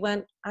makeup, you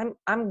went,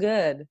 I'm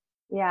good.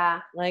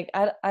 Yeah. Like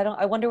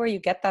I wonder where you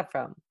get that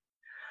from.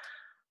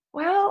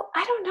 Well,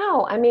 I don't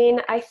know.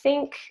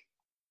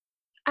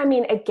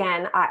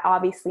 Again, I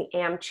obviously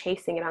am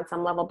chasing it on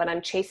some level, but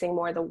I'm chasing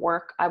more the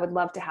work. I would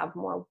love to have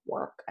more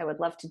work. I would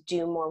love to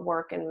do more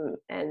work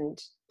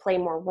and play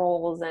more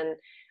roles. And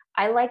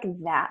I like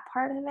that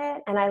part of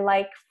it. And I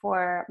like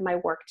for my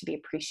work to be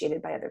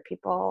appreciated by other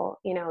people.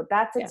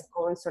 That's its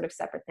own sort of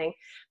separate thing.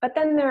 But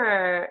then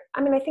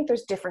I think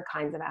there's different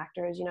kinds of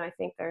actors. I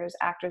think there's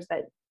actors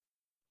that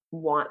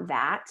want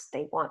that.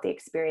 They want the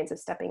experience of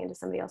stepping into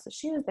somebody else's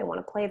shoes. They want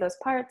to play those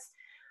parts.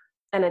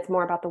 And it's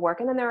more about the work.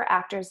 And then there are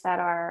actors that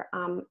are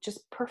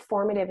just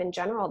performative in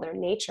general. Their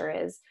nature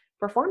is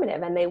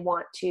performative and they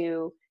want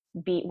to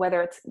be,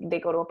 whether it's they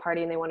go to a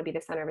party and they want to be the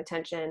center of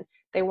attention,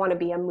 they want to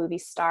be a movie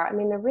star. I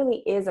mean, there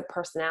really is a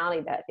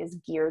personality that is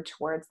geared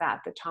towards that,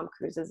 the Tom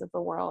Cruises of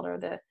the world or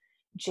the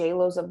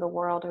J-Los of the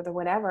world or the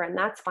whatever. And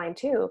that's fine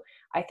too.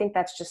 I think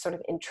that's just sort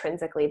of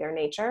intrinsically their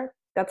nature.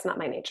 That's not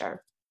my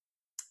nature.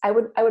 I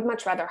would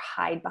much rather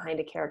hide behind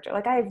a character.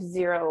 Like I have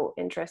zero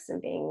interest in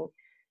being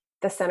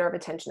the center of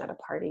attention at a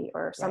party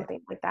or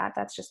something like that.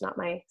 That's just not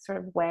my sort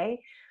of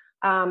way.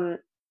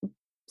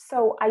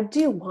 So I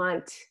do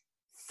want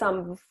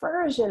some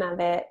version of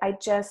it. I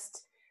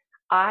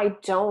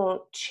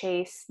don't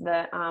chase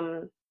the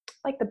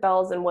like the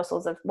bells and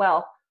whistles of,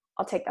 well,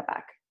 I'll take that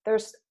back.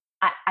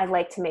 I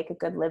like to make a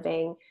good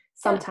living.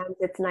 Sometimes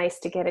it's nice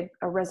to get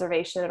a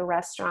reservation at a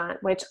restaurant,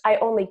 which I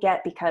only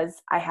get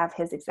because I have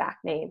his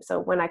exact name. So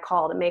when I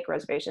call to make a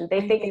reservation,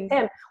 they think it's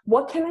him.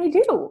 What can I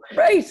do?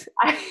 Right.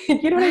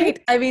 You know what I mean?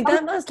 I mean,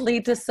 that must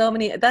lead to so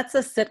many, that's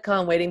a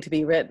sitcom waiting to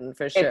be written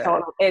for sure.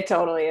 It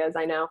totally is.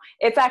 I know.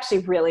 It's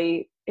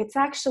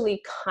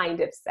actually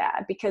kind of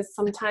sad because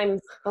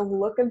sometimes the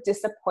look of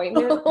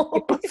disappointment on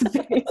people's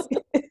faces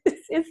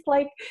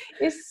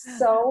is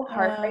so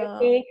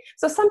heartbreaking.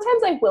 So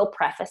sometimes I will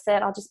preface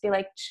it. I'll just be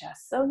like,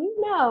 just so you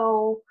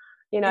know,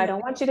 I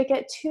don't want you to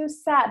get too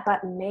sad,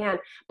 but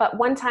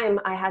one time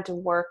I had to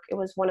work. It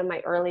was one of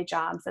my early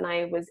jobs and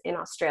I was in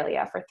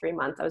Australia for 3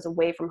 months. I was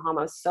away from home.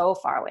 I was so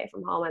far away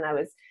from home and I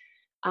was,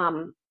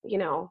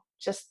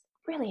 just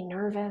really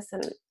nervous.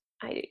 And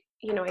I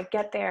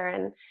get there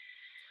and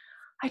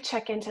I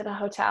check into the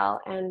hotel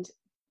and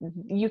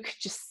you could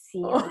just see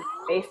on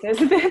their faces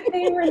that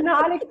they were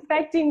not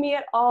expecting me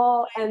at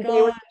all. And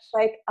they were just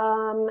like,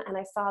 and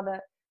I saw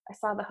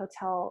the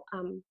hotel,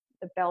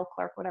 the bell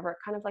clerk, whatever,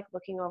 kind of like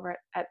looking over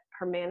at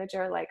her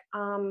manager, like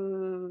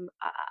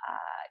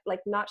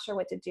not sure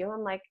what to do.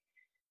 I'm like,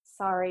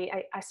 sorry.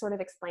 I sort of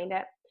explained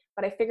it,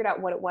 but I figured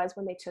out what it was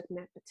when they took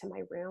me to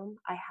my room.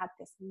 I had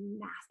this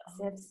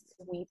massive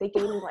suite. They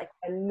gave me like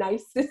the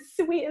nicest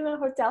suite in the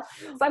hotel.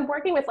 So I'm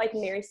working with like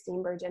Mary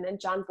Steenburgen and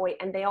John Voight,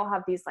 and they all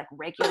have these like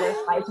regular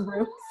size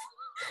rooms.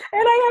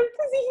 And I have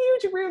this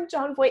huge room.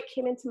 John Voight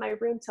came into my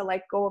room to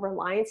like go over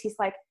lines. He's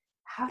like,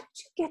 how did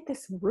you get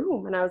this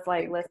room? And I was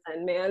like,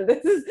 listen, man,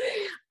 this is,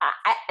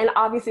 and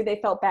obviously they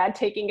felt bad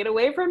taking it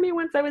away from me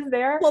once I was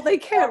there. Well, they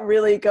can't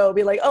really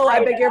be like, oh,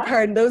 I beg your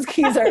pardon, those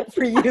keys aren't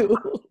for you.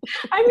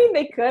 I mean,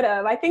 they could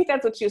have. I think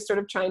that's what she was sort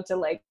of trying to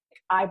like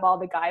eyeball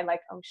the guy,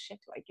 like, oh shit,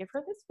 do I give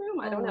her this room?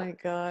 I don't know. Oh my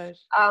gosh.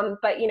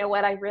 But you know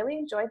what? I really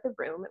enjoyed the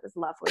room. It was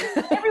lovely.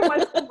 Every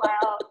once in a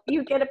while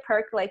you get a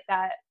perk like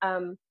that.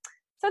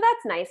 So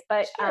that's nice.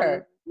 But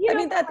sure. I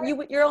mean that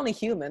you're only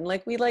human.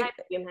 Like we like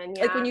human,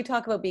 like when you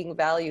talk about being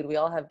valued, we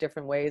all have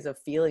different ways of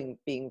feeling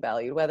being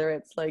valued, whether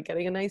it's like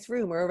getting a nice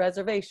room or a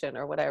reservation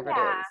or whatever it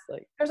is.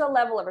 Like there's a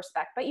level of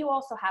respect, but you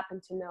also happen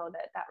to know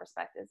that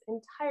respect is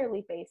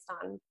entirely based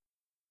on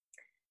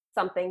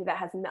something that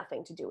has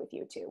nothing to do with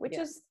you too, which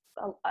is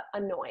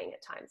annoying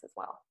at times as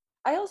well.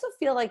 I also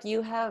feel like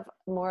you have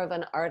more of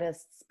an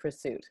artist's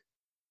pursuit.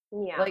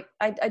 Yeah. Like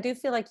I do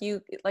feel like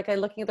you, like I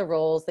looking at the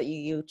roles that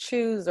you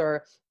choose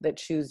or that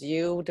choose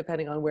you,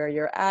 depending on where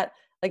you're at.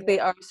 Like they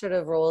are sort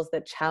of roles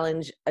that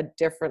challenge a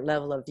different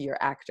level of your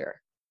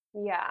actor.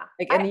 Yeah.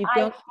 Like, and you I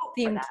don't hope for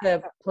seem that.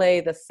 to play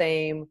the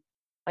same,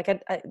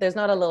 like there's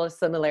not a little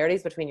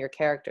similarities between your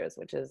characters,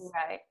 which is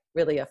Right.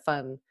 really a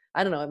fun,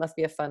 I don't know, it must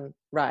be a fun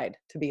ride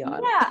to be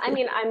on. Yeah, I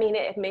mean,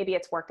 maybe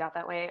it's worked out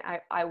that way.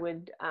 I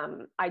would,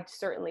 I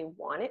certainly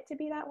want it to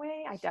be that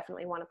way. I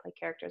definitely want to play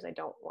characters. I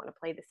don't want to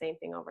play the same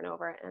thing over and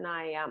over. And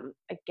I,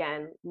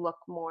 again, look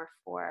more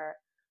for.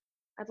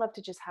 I'd love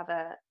to just have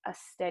a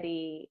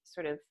steady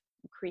sort of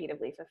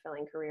creatively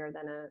fulfilling career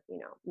than a,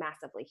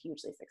 massively,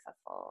 hugely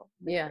successful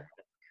Yeah.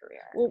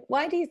 career. Well,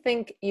 why do you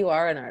think you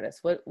are an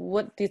artist?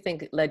 What do you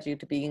think led you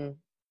to being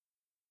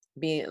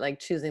like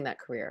choosing that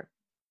career?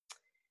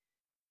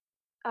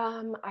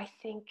 I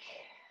think,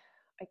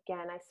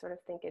 again, I sort of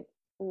think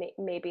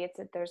maybe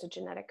there's a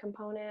genetic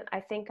component.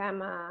 I think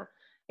I'm a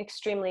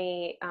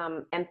extremely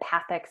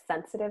empathic,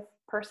 sensitive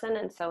person,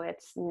 and so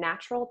it's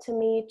natural to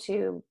me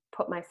to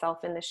put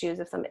myself in the shoes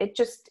of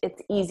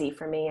it's easy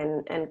for me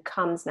and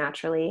comes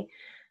naturally,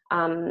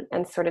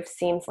 and sort of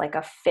seems like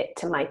a fit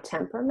to my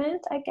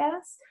temperament, I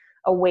guess,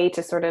 a way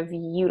to sort of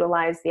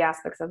utilize the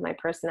aspects of my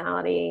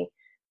personality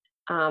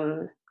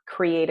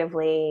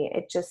creatively.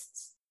 It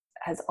just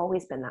has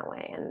always been that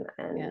way, and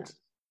Yeah.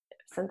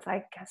 since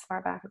as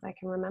far back as I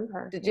can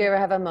remember. Did you ever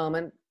have a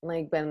moment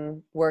like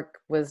when work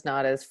was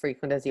not as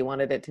frequent as you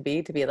wanted it to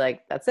be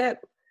like, that's it?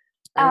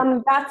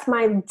 That's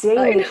my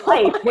daily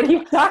life. What are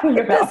you talking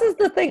about? This is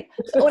the thing.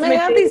 When I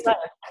have these,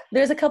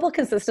 there's a couple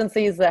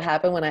consistencies that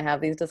happen when I have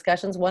these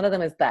discussions. One of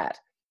them is that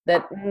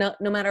no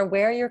matter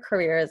where your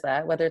career is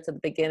at, whether it's at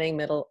the beginning,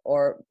 middle,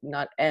 or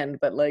not end,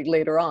 but like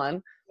later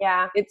on,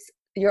 yeah,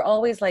 you're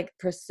always like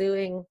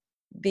pursuing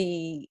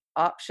the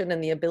option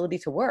and the ability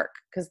to work,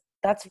 because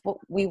that's what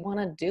we want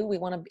to do. We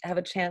want to have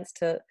a chance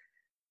to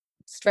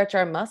stretch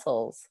our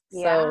muscles.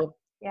 So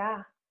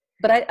yeah.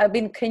 But I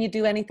mean, can you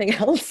do anything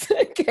else?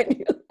 Can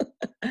you?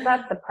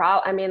 That's the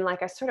problem. I mean,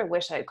 like, I sort of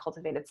wish I had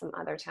cultivated some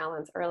other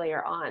talents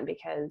earlier on,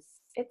 because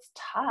it's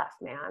tough,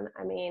 man.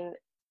 I mean,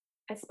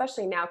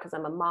 especially now because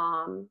I'm a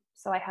mom,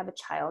 so I have a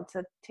child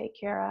to take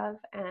care of,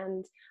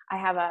 and I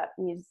have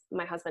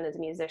my husband is a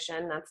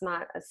musician. That's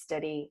not a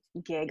steady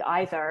gig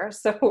either.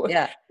 So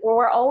Yeah,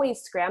 we're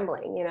always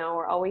scrambling,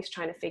 we're always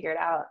trying to figure it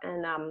out.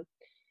 And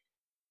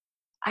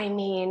I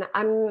mean,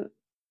 I'm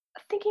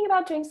thinking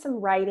about doing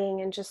some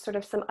writing and just sort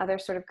of some other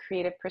sort of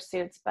creative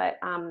pursuits, but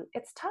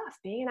it's tough.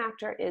 Being an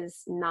actor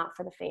is not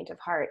for the faint of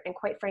heart, and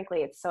quite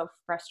frankly, it's so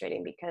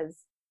frustrating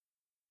because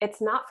it's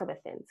not for the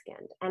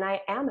thin-skinned, and I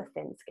am a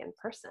thin-skinned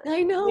person.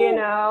 I know.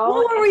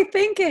 What were we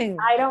thinking?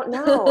 I don't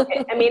know.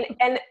 I mean,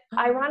 and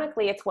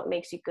ironically, it's what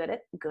makes you good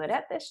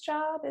at this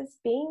job, is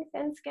being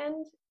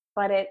thin-skinned,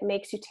 but it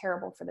makes you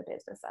terrible for the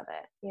business of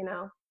it.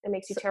 It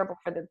makes you terrible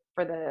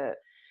for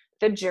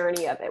the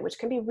journey of it, which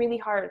can be really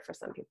hard for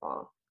some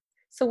people.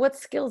 So what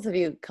skills have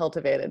you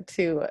cultivated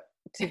to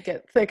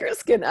get thicker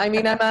skin? I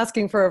mean, I'm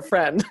asking for a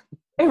friend.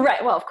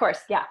 Right. Well, of course.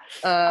 Yeah.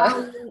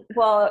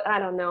 Well, I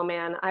don't know,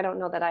 man. I don't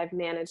know that I've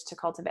managed to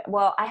cultivate.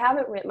 Well, I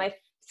haven't my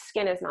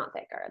skin is not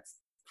thicker. It's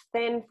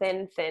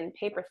thin,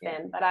 paper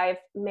thin, but I've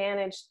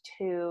managed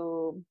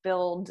to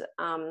build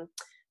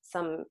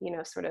some,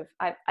 sort of,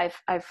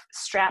 I've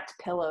strapped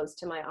pillows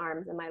to my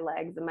arms and my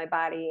legs and my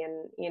body.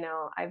 And,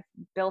 I've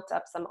built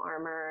up some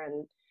armor,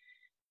 and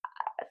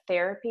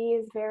therapy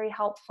is very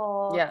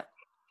helpful. Yeah.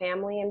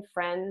 Family and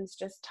friends,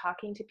 just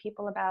talking to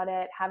people about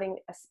it, having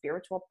a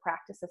spiritual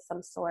practice of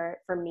some sort.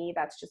 For me,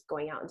 that's just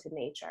going out into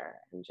nature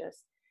and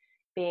just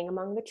being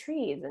among the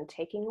trees and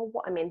taking a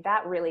walk. I mean,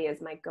 that really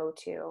is my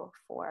go-to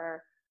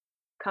for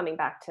coming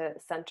back to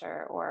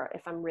center, or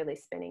if I'm really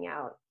spinning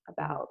out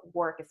about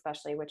work,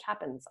 especially, which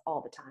happens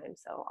all the time.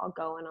 So I'll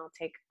go and I'll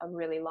take a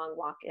really long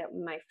walk at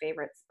my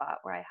favorite spot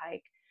where I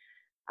hike.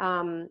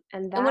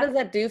 And what does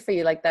that do for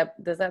you? Like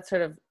that, does that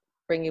sort of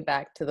bring you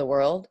back to the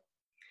world?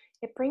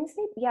 It brings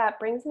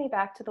me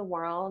back to the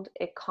world.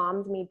 It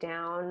calms me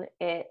down.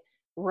 It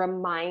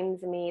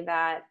reminds me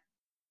that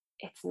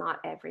it's not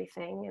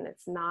everything, and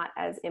it's not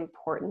as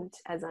important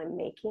as I'm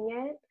making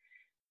it.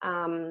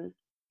 And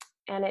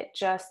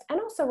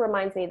also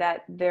reminds me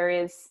that there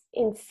is,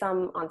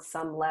 on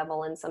some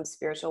level, in some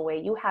spiritual way,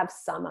 you have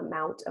some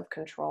amount of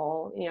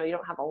control. You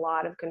don't have a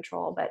lot of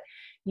control, but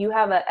you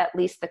have at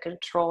least the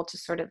control to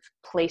sort of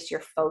place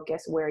your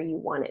focus where you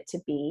want it to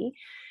be.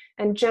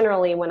 And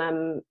generally, when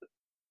I'm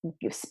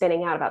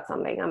spinning out about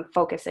something, I'm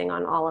focusing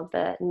on all of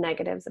the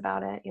negatives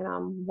about it.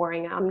 I'm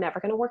worrying I'm never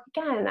going to work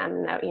again.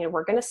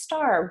 We're going to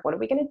starve. What are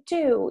we going to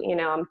do?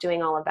 I'm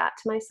doing all of that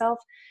to myself.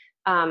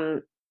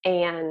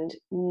 And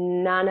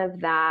none of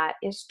that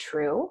is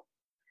true.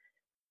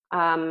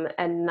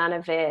 And none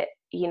of it,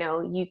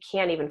 you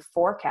can't even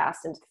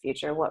forecast into the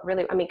future what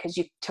really, because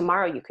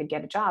tomorrow you could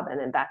get a job and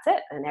then that's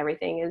it. And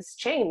everything is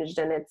changed,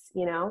 and it's,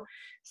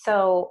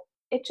 so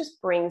it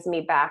just brings me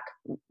back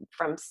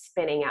from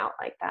spinning out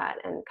like that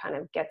and kind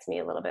of gets me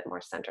a little bit more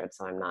centered,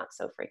 so I'm not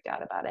so freaked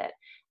out about it.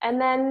 And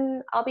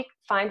then I'll be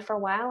fine for a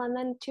while, and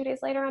then 2 days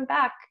later I'm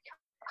back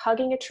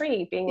hugging a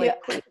tree being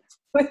like, please.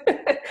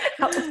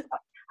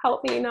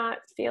 help me not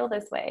feel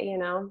this way, you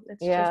know? It's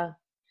just, Yeah.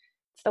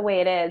 it's the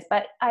way it is.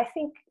 But I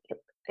think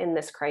in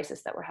this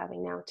crisis that we're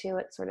having now too,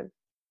 it sort of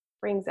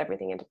brings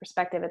everything into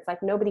perspective. It's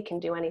like nobody can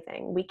do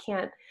anything. We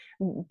can't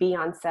be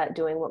on set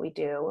doing what we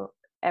do.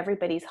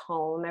 Everybody's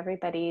home,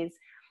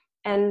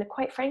 and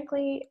quite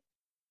frankly,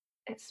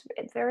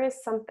 there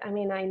is some, I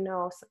mean, I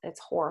know it's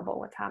horrible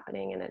what's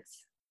happening and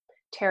it's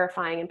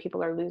terrifying and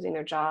people are losing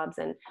their jobs,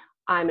 and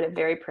I'm in a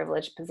very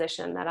privileged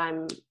position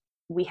that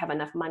we have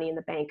enough money in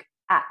the bank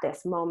at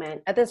this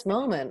moment. At this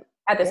moment.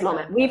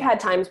 We've had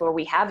times where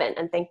we haven't,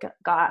 and thank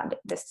God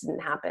this didn't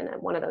happen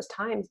at one of those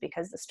times,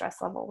 because the stress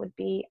level would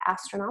be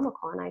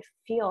astronomical, and I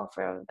feel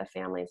for the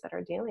families that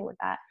are dealing with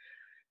that.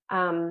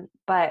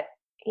 But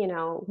you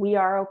know, we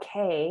are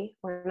okay.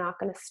 We're not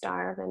going to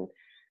starve,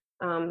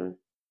 and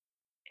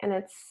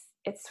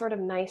it's sort of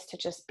nice to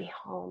just be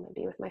home and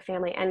be with my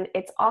family. And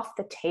it's off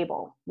the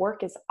table.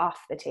 Work is off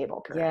the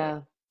table currently.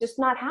 Yeah. Just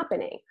not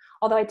happening.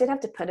 Although I did have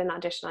to put an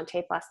audition on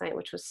tape last night,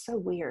 which was so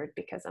weird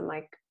because I'm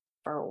like,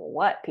 for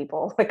what,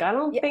 people? Like, I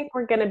don't think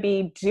we're going to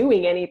be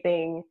doing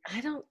anything.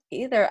 I don't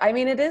either. I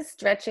mean, it is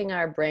stretching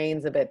our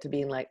brains a bit to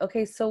being like,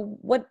 okay, so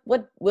what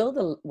will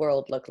the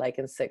world look like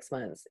in 6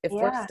 months? If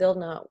we're still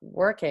not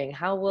working,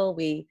 how will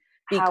we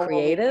be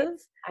creative?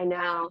 I know.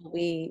 How will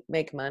we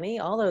make money?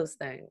 All those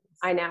things.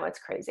 I know, it's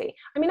crazy.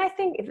 I mean, I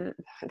think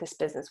this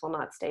business will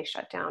not stay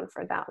shut down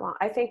for that long.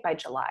 I think by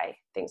July,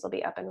 things will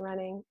be up and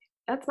running.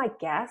 That's my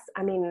guess.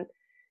 I mean,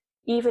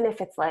 even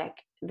if it's like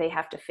they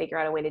have to figure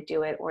out a way to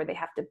do it, or they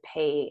have to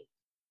pay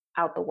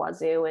out the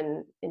wazoo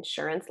and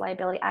insurance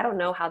liability. I don't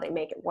know how they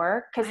make it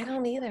work. I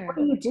don't either. What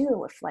do you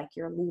do if like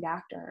your lead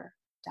actor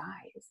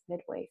dies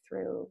midway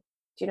through?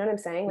 Do you know what I'm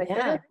saying? Like,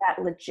 there's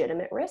that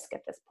legitimate risk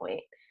at this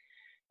point.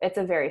 It's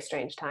a very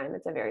strange time.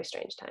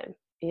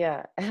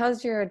 Yeah.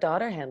 How's your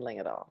daughter handling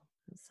it all?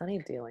 How's Sunny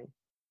dealing?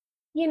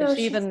 You know, does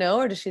she even know,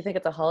 or does she think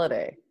it's a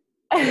holiday?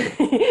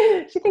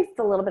 She thinks it's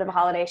a little bit of a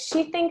holiday.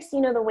 She thinks, you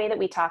know, the way that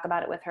we talk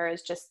about it with her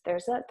is just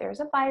there's a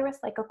virus,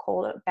 like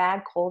a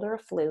bad cold or a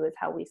flu is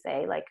how we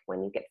say, like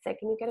when you get sick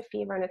and you get a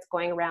fever and it's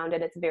going around,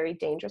 and it's very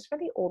dangerous for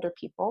the older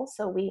people.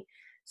 So we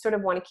sort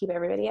of want to keep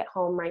everybody at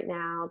home right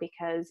now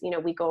because, you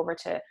know,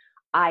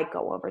 I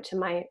go over to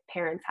my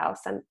parents' house,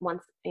 and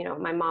once, you know,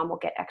 my mom will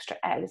get extra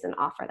eggs and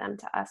offer them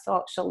to us.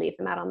 So she'll leave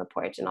them out on the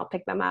porch and I'll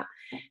pick them up,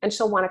 and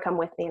she'll want to come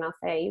with me, and I'll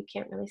say, you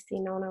can't really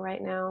see Nona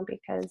right now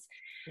because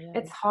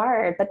it's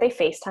hard, but they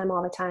FaceTime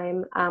all the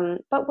time.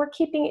 But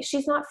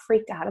she's not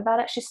freaked out about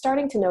it. She's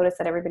starting to notice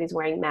that everybody's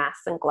wearing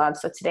masks and gloves.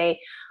 So today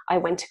I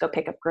went to go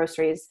pick up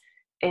groceries,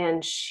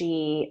 and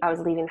I was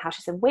leaving the house.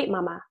 She said, wait,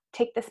 Mama,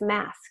 take this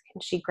mask.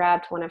 And she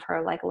grabbed one of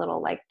her like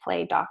little like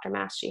play doctor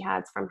masks she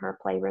has from her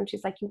playroom.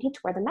 She's like, you need to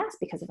wear the mask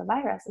because of the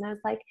virus. And I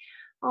was like,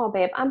 oh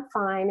babe, I'm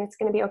fine. It's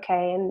going to be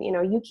okay. And you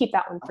know, you keep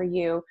that one for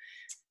you.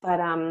 But,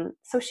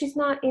 so she's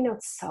not, you know,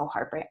 it's so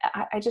heartbreaking.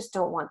 I just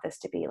don't want this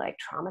to be like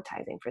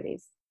traumatizing for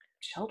these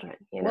children,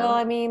 you know? Well,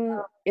 I mean,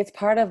 it's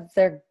part of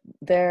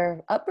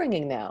their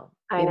upbringing now.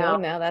 I know.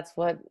 Now that's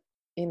what,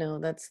 you know,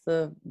 that's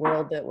the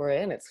world that we're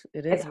in. It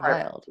is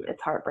wild.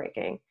 It's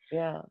heartbreaking.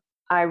 Yeah.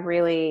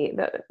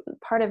 The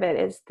part of it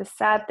is the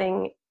sad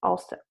thing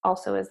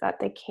also is that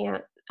they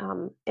can't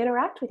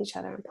interact with each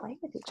other and play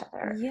with each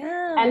other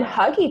and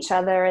hug each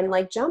other and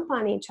like jump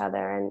on each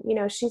other. And, you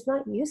know, she's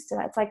not used to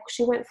that. It's like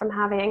she went from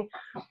having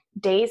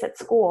days at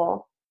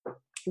school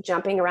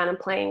jumping around and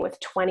playing with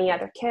 20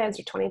 other kids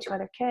or 22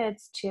 other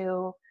kids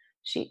to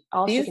she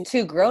can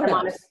two grown-ups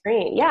on a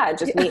screen. Yeah,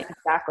 just me.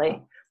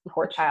 Exactly.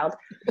 Poor child.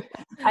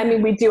 I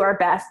mean, we do our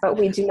best, but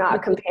we do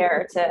not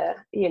compare to,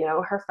 you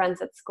know, her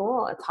friends at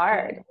school. It's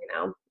hard, you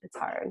know, it's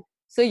hard.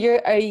 So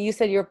you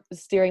said you're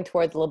steering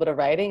towards a little bit of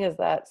writing. Is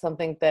that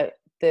something that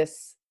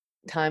this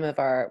time of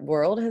our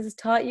world has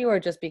taught you, or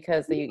just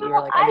because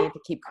you're like, I need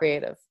to keep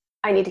creative?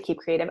 I need to keep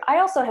creative. I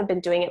also have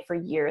been doing it for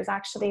years,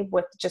 actually,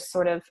 with just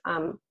sort of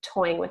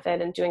toying with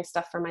it and doing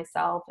stuff for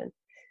myself and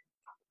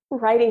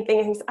writing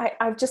things.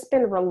 I've just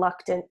been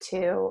reluctant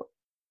to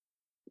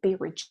be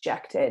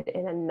rejected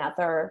in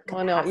another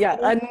capacity.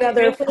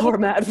 Another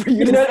format for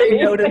you to say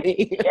no to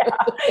me. Yeah,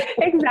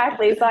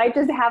 exactly. So I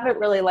just haven't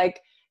really like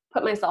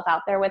put myself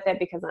out there with it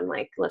because I'm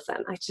like,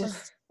 listen,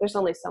 there's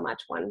only so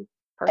much one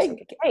person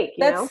can take.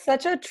 That's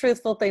such a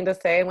truthful thing to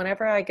say.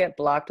 Whenever I get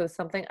blocked with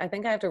something, I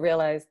think I have to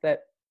realize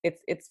that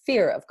it's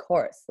fear, of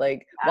course.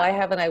 Like, why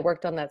haven't I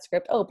worked on that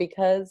script? Oh,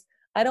 because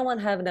I don't want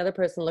to have another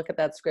person look at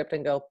that script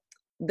and go,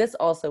 this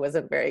also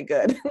isn't very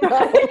good.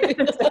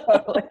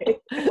 Totally.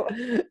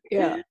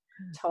 Yeah.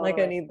 Totally. Like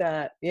I need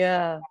that.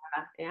 Yeah.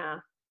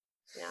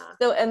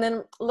 So, and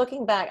then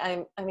looking back,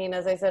 I mean,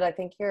 as I said, I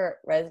think your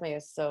resume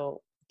is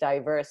so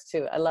diverse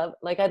too. I love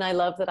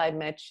that I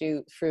met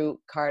you through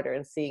Carter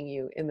and seeing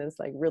you in this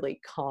like really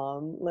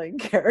calm like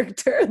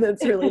character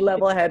that's really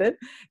level-headed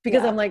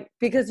because I'm like,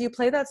 because you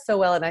play that so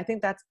well. And I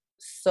think that's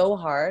so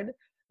hard,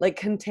 like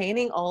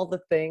containing all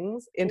the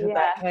things into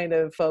that kind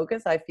of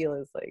focus, I feel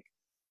is like,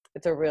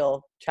 it's a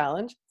real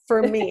challenge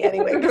for me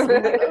anyway.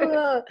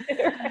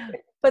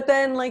 But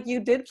then like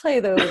you did play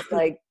those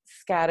like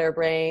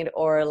scatterbrained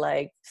or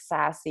like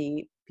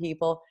sassy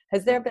people.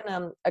 Has there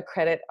been a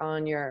credit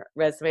on your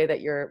resume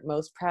that you're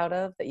most proud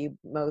of, that you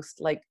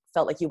most like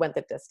felt like you went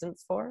the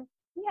distance for?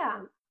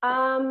 Yeah.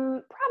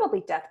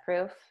 Probably Death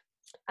Proof.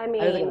 I I was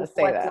going mean, to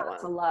say what's that not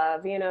to one.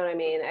 love? You know what I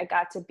mean? I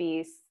got to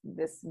be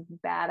this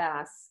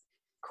badass,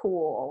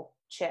 cool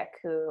chick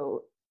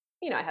who,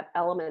 I have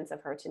elements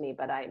of her to me,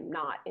 but I'm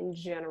not in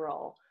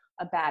general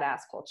a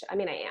badass cool chick. I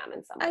mean, I am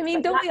in some I ways, mean,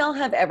 but don't not. we all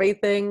have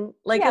everything?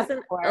 Like, Yeah, of isn't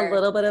a course.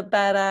 little bit of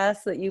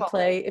badass that you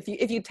Totally. play?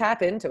 If you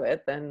tap into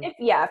it, then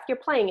If you're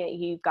playing it,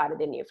 you got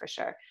it in you for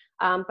sure.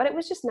 But it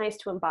was just nice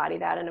to embody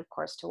that, and of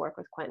course, to work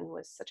with Quentin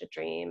was such a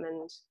dream,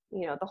 and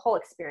the whole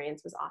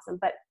experience was awesome.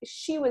 But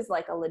she was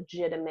like a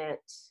legitimate.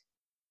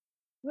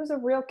 It was a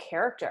real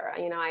character.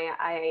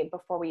 I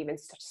before we even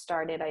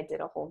started, I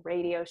did a whole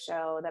radio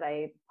show that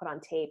I put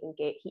on tape and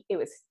gave. It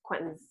was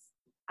Quentin's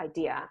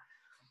idea.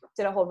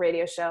 Did a whole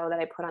radio show that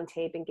I put on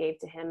tape and gave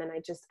to him, and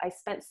I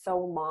spent so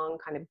long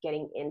kind of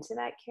getting into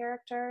that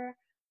character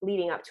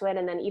leading up to it.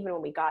 And then even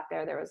when we got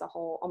there was a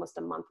whole almost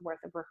a month worth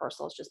of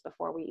rehearsals just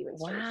before we even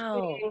started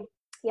wow, shooting.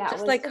 Yeah, it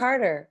just was like just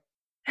Carter.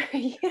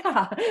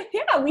 yeah,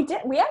 we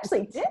did. We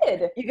actually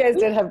did. You guys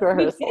We, did have we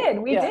rehearsals. did.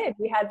 We Yeah. did.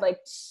 We had like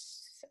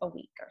a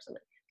week or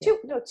something.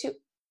 Yeah. Two.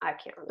 I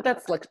can't But remember.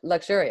 that's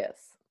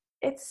luxurious.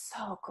 It's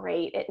so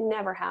great. It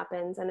never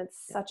happens, and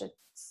it's such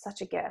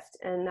a gift.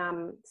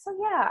 And so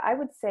yeah, I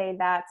would say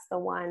that's the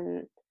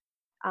one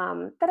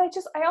that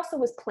I also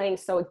was playing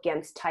so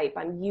against type.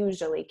 I'm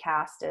usually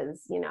cast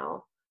as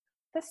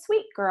the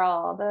sweet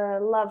girl, the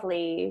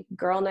lovely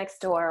girl next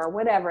door,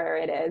 whatever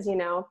it is.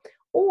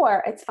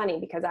 Or it's funny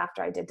because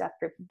after I did Death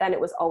Proof, then it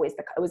was always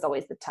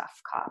the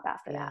tough cop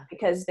after that,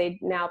 because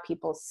now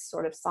people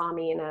sort of saw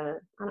me in I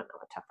don't know,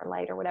 a tougher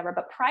light or whatever.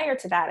 But prior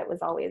to that, it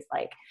was always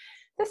like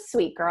the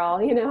sweet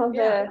girl,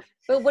 Yeah.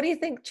 But what do you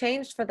think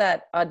changed for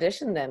that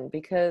audition then?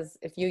 Because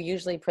if you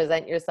usually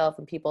present yourself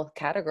and people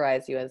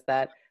categorize you as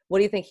that, what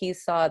do you think he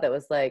saw that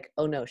was like,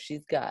 oh no,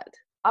 she's got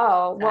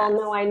Oh, well, sass?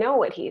 no, I know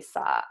what he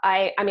saw.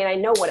 I mean, I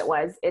know what it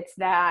was. It's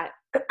that,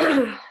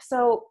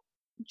 so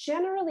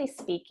generally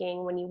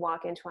speaking, when you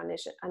walk into an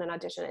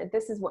audition,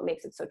 this is what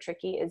makes it so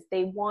tricky, is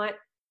they want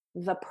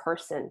the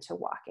person to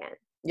walk in.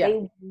 Yeah.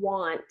 They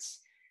want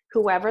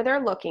whoever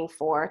they're looking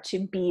for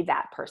to be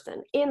that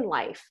person in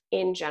life,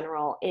 in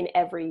general, in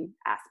every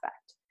aspect.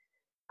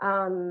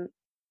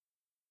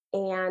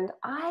 And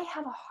I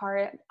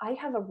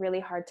have a really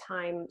hard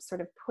time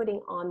sort of putting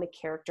on the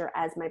character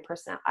as my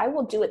person. I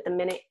will do it the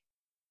minute,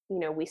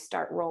 we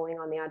start rolling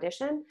on the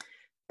audition,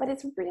 but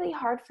it's really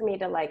hard for me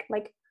to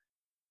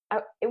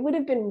it would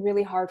have been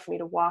really hard for me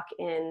to walk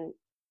in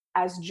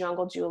as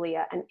Jungle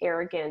Julia, an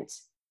arrogant,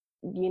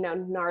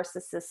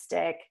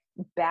 narcissistic,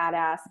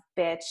 badass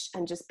bitch,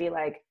 and just be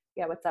like,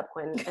 yeah, what's up,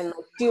 Quinn? And like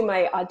do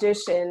my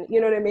audition, you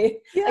know what I mean?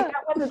 Yeah. Like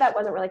that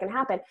wasn't really gonna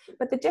happen.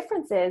 But the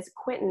difference is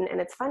Quentin, and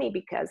it's funny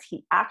because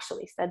he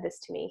actually said this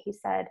to me. He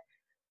said,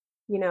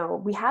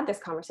 we had this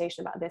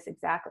conversation about this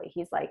exactly.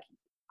 He's like,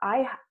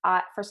 I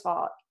first of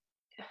all,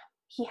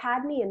 he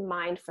had me in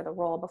mind for the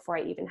role before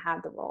I even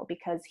had the role,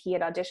 because he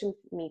had auditioned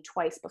me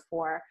twice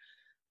before.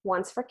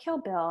 Once for Kill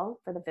Bill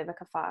for the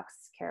Vivica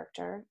Fox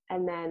character,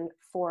 and then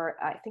for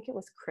I think it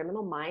was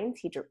Criminal Minds.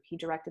 He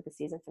directed the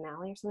season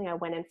finale or something. I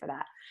went in for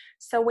that.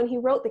 So when he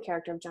wrote the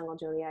character of Jungle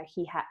Julia,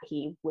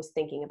 he was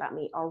thinking about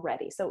me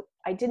already. So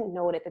I didn't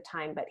know it at the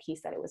time, but he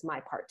said it was my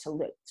part to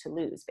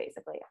lose.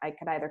 Basically, I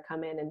could either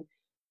come in and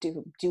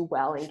do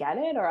well and get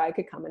it, or I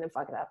could come in and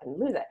fuck it up and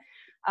lose it.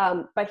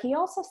 But he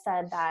also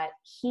said that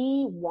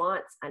he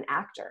wants an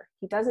actor.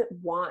 He doesn't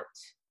want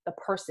the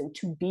person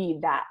to be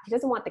that. He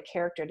doesn't want the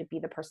character to be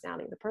the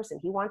personality of the person.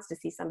 He wants to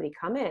see somebody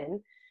come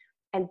in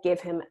and give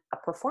him a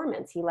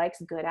performance. He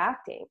likes good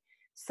acting.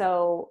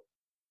 So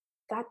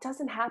that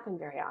doesn't happen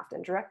very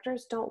often.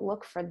 Directors don't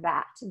look for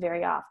that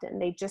very often.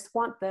 They just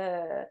want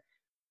the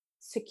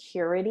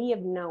security of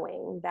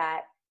knowing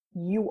that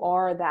you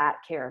are that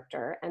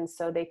character, and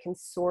so they can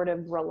sort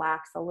of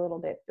relax a little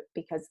bit,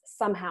 because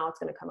somehow it's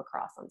going to come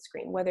across on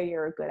screen, whether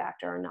you're a good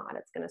actor or not.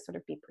 It's going to sort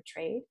of be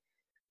portrayed.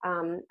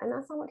 And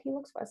that's not what he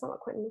looks for. That's not what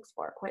Quentin looks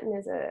for. Quentin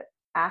is a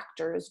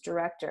actor's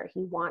director.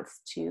 He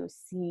wants to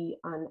see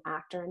an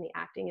actor, and the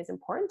acting is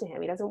important to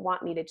him. He doesn't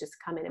want me to just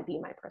come in and be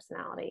my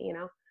personality,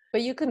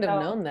 But you couldn't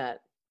have So known that.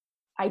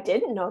 I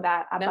didn't know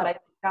that, No. but I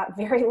got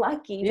very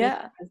lucky,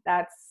 Yeah. because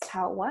that's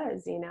how it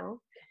was,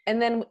 And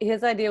then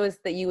his idea was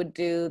that you would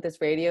do this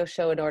radio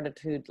show in order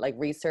to like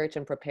research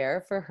and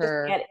prepare for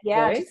her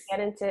voice.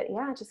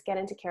 Just get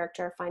into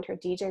character, find her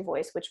DJ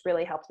voice, which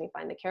really helped me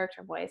find the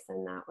character voice,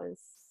 and that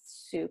was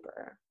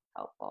super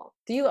helpful.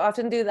 Do you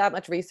often do that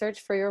much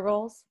research for your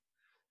roles?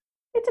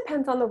 It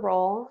depends on the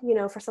role,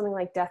 for something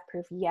like Death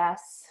Proof,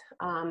 yes.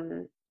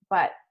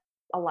 But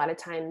a lot of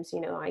times,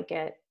 I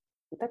get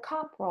the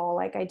cop role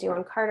like I do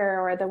on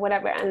Carter, or the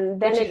whatever, and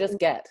then you just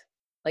get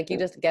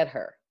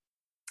her.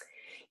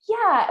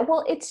 Yeah,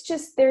 well, it's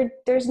just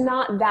there's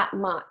not that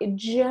much,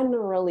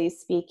 generally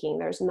speaking,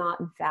 there's not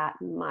that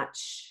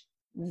much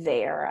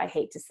there. I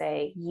hate to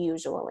say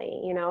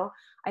usually, you know.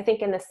 I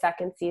think in the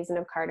second season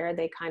of Carter,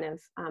 they kind of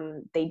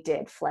they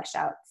did flesh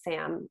out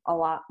Sam a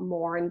lot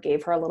more and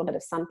gave her a little bit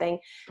of something.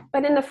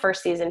 But in the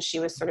first season, she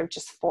was sort of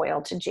just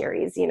foiled to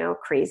Jerry's, you know,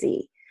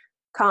 crazy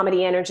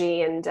comedy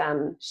energy, and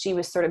she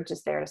was sort of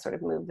just there to sort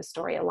of move the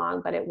story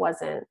along. But there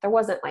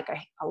wasn't like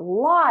a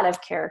lot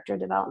of character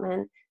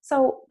development.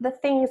 So the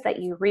things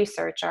that you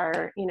research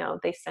are, you know,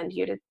 they send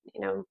you to,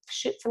 you know,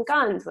 shoot some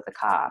guns with a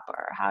cop,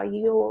 or how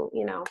you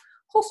know,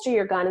 holster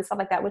your gun and stuff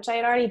like that, which I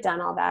had already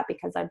done all that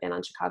because I've been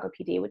on Chicago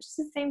PD, which is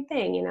the same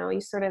thing. You know, you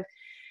sort of,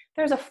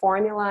 there's a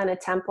formula and a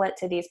template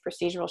to these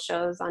procedural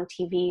shows on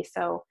TV.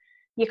 So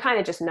you kind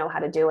of just know how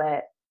to do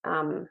it.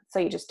 So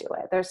you just do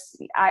it.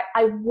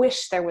 I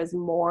wish there was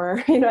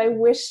more, you know, I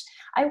wish,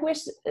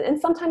 and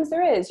sometimes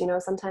there is, you know,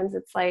 sometimes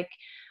it's like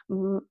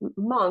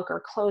Monk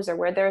or Closer,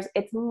 where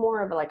it's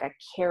more of like a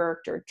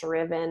character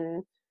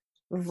driven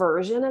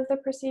version of the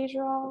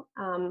procedural.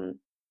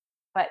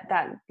 But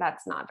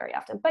that's not very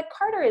often. But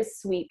Carter is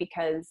sweet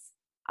because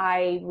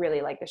I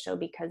really like the show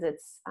because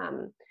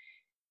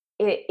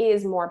it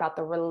is more about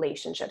the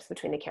relationships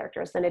between the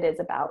characters than it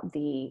is about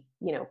the,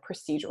 you know,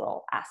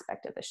 procedural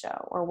aspect of the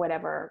show, or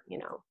whatever, you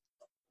know,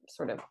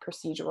 sort of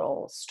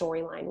procedural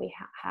storyline we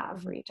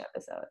have for each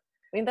episode.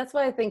 I mean, that's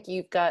why I think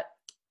you've got,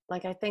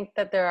 like, I think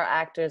that there are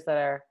actors that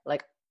are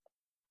like,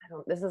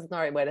 this isn't the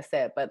right way to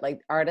say it, but like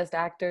artist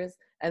actors,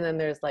 and then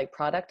there's like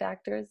product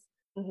actors.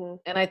 Mm-hmm.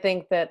 And I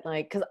think that,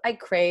 like, because I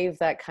crave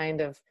that kind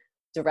of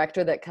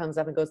director that comes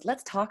up and goes,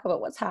 let's talk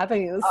about what's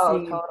happening in the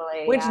scene,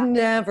 totally, which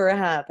never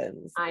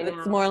happens. I know.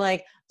 It's more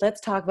like,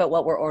 let's talk about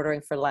what we're ordering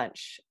for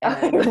lunch.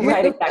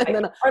 Right, exactly.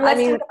 Then, or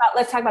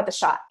let's talk about the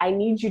shot. I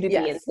need you to be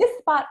in this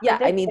spot. Yeah,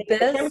 I need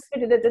this.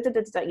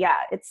 Yeah,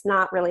 it's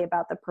not really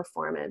about the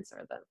performance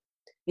or the.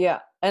 Yeah,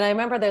 and I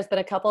remember there's been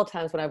a couple of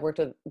times when I've worked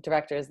with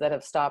directors that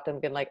have stopped and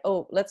been like,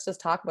 oh, let's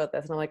just talk about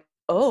this. And I'm like,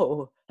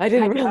 oh, I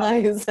didn't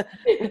realize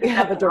you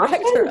have a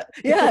director.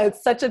 Yeah,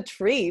 it's such a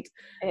treat.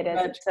 It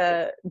is.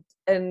 But,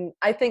 and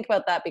I think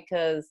about that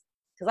because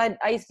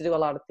I used to do a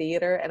lot of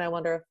theater, and I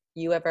wonder if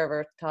you have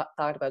ever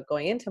thought about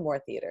going into more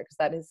theater, because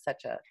that is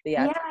such a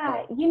theatrical.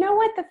 Yeah, you know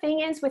what the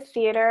thing is with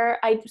theater?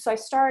 I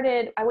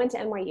went to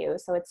NYU,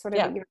 so it's sort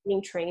of you're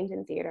being trained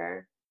in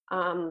theater.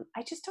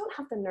 I just don't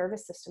have the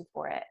nervous system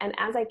for it, and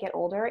as I get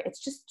older, it's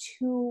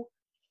too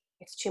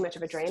much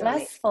of a drain.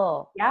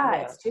 Stressful. Yeah,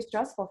 it's too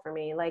stressful for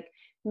me. Like,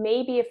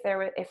 maybe if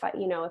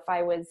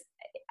I was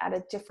at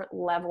a different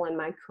level in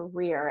my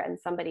career and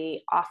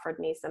somebody offered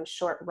me some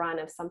short run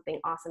of something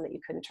awesome that you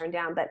couldn't turn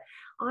down. But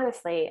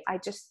honestly, I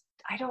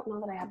don't know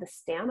that I have the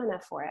stamina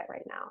for it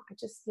right now. I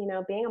just, you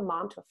know, being a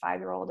mom to a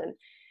 5-year-old, and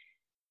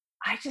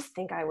I just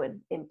think I would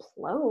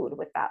implode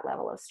with that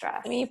level of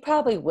stress. I mean, you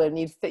probably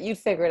wouldn't. You'd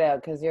figure it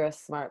out because you're a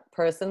smart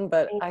person.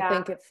 But I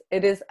think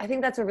I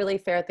think that's a really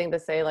fair thing to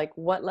say. Like,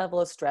 what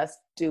level of stress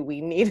do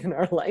we need in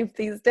our life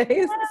these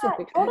days?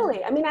 Yeah,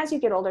 totally. I mean, as you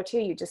get older too,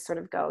 you just sort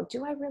of go,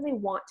 do I really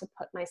want to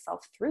put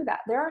myself through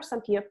that? There are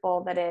some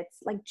people that it's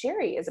like,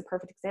 Jerry is a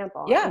perfect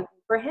example. Yeah. And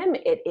for him,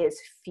 it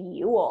is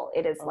fuel.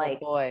 It is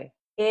boy.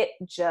 It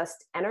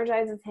just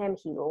energizes him.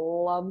 He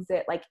loves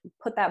it. Like,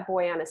 put that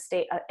boy on a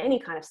stage, any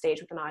kind of stage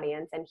with an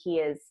audience, and he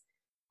is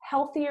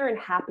healthier and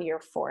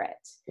happier for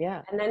it.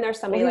 Yeah. And then there's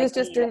somebody he was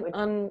just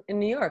in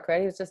New York,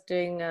 right? He was just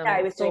doing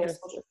he was doing a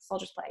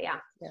soldier's play. Yeah.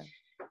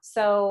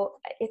 So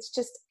it's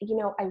just, you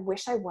know, I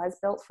wish I was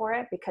built for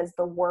it, because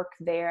the work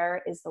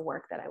there is the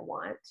work that I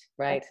want.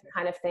 Right. It's the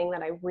kind of thing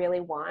that I really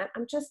want.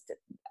 I'm just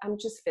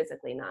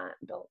physically not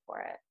built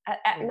for it.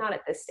 Not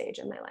at this stage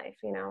in my life,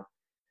 you know.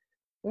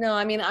 No,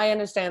 I mean, I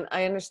understand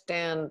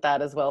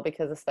that as well,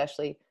 because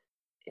especially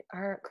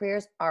our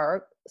careers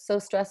are so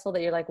stressful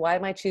that you're like, why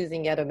am I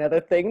choosing yet another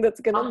thing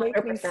that's going to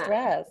make me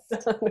stressed?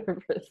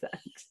 100%.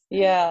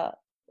 Yeah.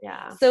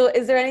 Yeah. So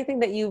is there anything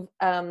that you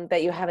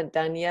haven't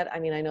done yet? I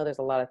mean, I know there's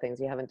a lot of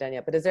things you haven't done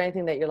yet, but is there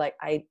anything that you're like,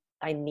 I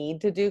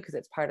need to do because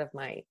it's part of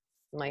my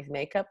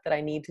makeup that I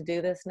need to do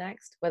this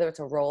next, whether it's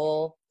a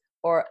role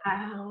or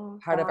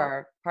part of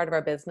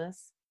our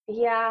business?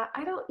 Yeah,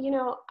 I don't, you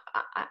know,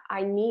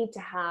 I need to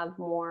have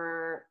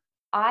more.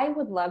 I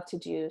would love to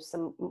do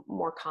some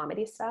more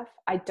comedy stuff.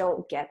 I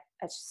don't get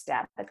a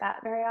step at that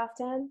very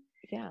often,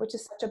 which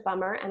is such a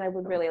bummer. And I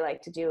would really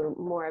like to do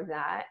more of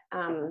that.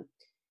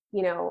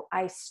 You know,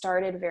 I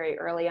started very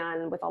early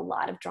on with a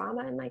lot of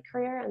drama in my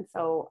career. And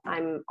so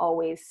I'm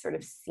always sort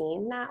of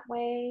seen that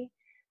way.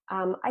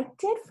 I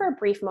did for a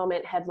brief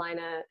moment headline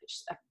a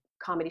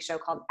comedy show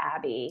called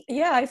Abby.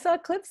 Yeah, I saw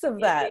clips of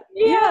that.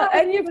 Yeah,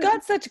 and you've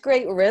got such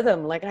great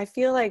rhythm. Like, I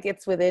feel like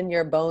it's within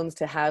your bones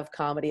to have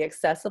comedy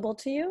accessible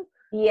to you.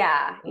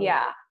 Yeah.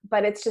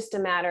 But it's just a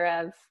matter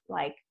of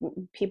like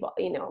people,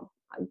 you know,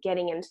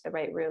 getting into the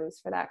right rooms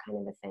for that kind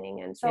of a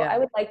thing. And so I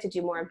would like to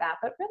do more of that,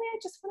 but really I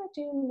just want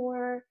to do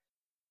more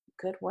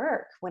good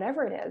work,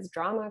 whatever it is,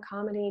 drama,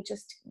 comedy,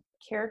 just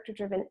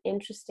character-driven,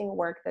 interesting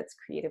work that's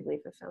creatively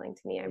fulfilling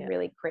to me. I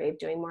really crave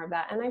doing more of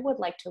that. And I would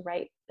like to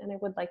write, and I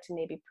would like to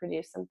maybe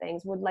produce some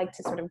things, would like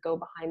to sort of go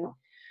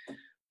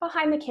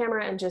behind the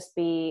camera and just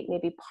be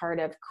maybe part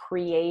of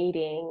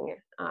creating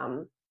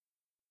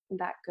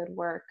that good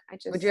work.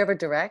 Would you ever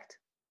direct?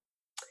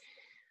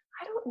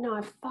 I don't know.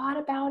 I've thought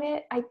about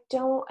it. I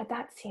don't.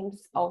 That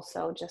seems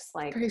also just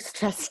like very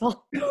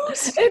stressful.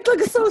 It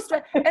looks so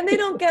stressful, and they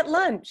don't get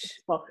lunch.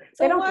 Well,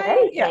 so they don't get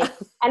anything. Yeah.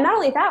 And not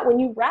only that, when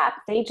you wrap,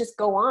 they just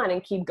go on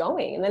and keep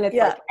going, and then it's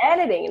like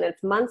editing, and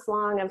it's months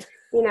long of,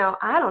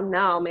 I don't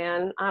know,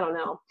 man. I don't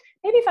know.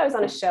 Maybe if I was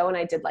on a show and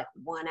I did like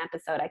one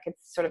episode, I could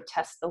sort of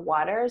test the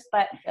waters.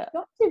 But you have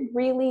to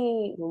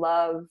really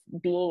love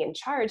being in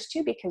charge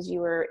too, because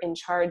you are in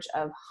charge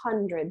of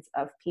hundreds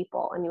of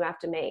people, and you have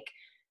to make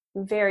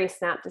very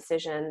snap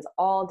decisions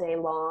all day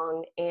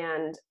long.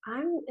 And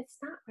that's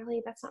not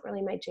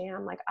really my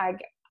jam. Like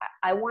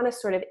I want to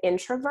sort of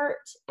introvert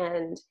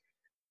and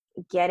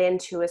get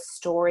into a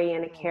story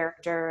and a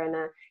character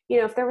and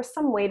if there was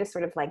some way to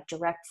sort of like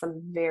direct some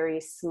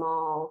very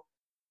small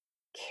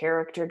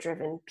character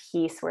driven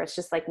piece where it's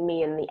just like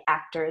me and the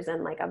actors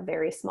and like a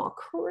very small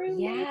crew.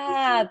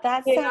 Yeah,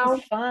 that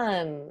sounds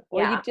fun.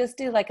 Or you just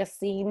do like a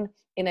scene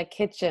in a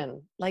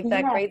kitchen, like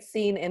that great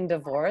scene in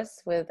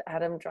Divorce with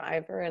Adam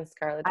Driver and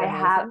Scarlett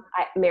Johansson.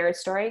 Marriage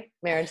Story.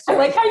 Marriage Story. I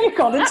like how you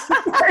called it.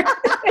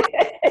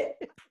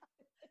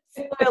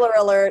 Spoiler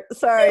alert.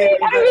 Sorry.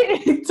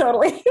 I mean,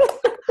 totally.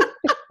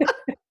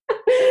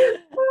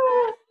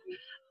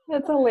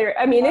 That's hilarious.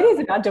 I mean, it is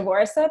about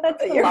divorce, so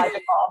that's the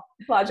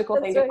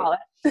logical thing to call it.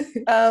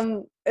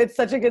 It's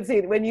such a good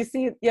scene. When you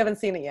haven't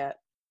seen it yet.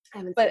 I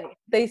haven't but seen it.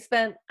 They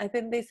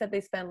said they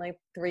spent like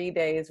 3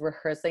 days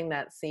rehearsing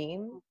that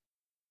scene.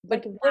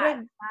 But what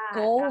a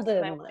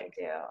golden that's what I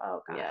do.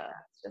 Oh god, yeah.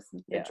 It's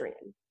just the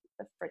dream,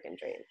 the freaking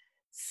dream.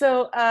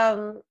 So,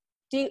 are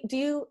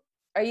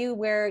you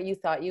where you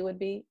thought you would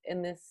be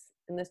in this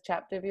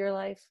chapter of your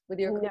life with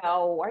your career?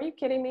 No, are you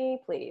kidding me?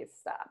 Please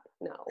stop.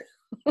 No.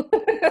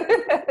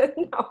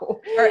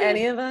 No. Or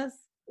any of us?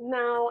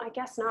 No, I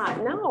guess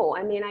not. No,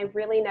 I mean, I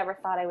really never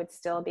thought I would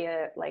still be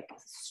I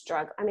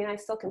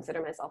still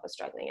consider myself a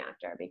struggling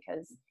actor,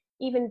 because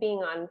even being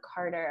on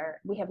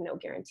Carter, we have no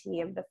guarantee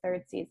of the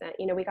third season.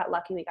 We got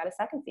lucky, we got a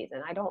second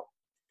season. I don't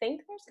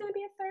think there's going to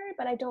be a third,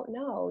 but I don't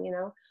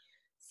know,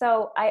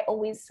 So I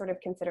always sort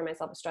of consider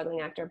myself a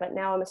struggling actor, but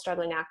now I'm a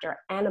struggling actor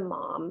and a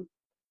mom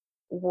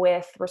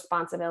with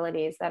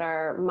responsibilities that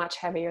are much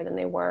heavier than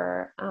they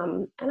were.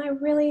 And I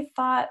really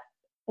thought,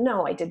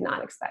 no, I did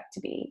not expect to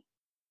be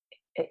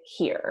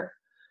here.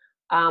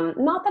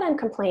 Not that I'm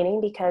complaining,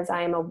 because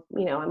I'm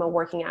a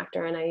working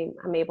actor and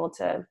I'm able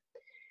to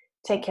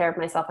take care of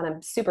myself, and I'm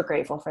super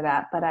grateful for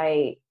that. But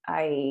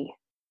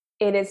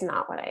it is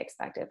not what I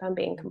expected, if I'm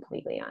being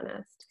completely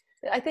honest.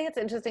 I think it's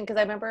interesting because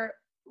I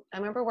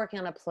remember working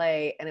on a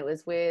play, and it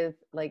was with,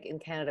 like, in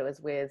Canada, it was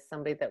with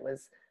somebody that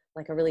was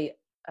like a really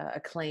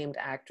acclaimed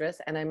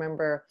actress. And I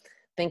remember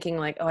thinking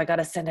like, oh, I got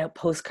to send out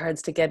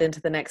postcards to get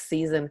into the next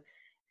season.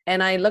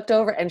 And I looked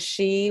over and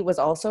she was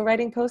also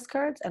writing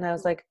postcards. And I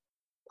was like,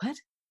 what?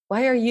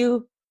 Why are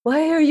you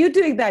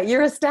doing that?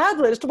 You're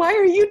established. Why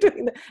are you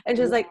doing that? And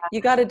she's like, you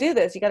got to do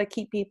this. You got to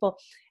keep people.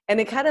 And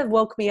it kind of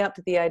woke me up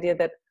to the idea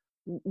that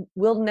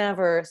we'll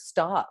never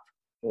stop.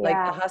 Yeah.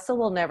 Like the hustle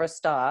will never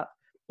stop.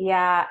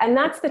 Yeah. And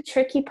that's the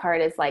tricky part,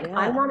 is like,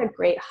 I'm not a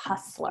great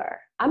hustler.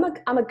 I'm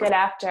a good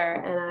actor,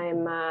 and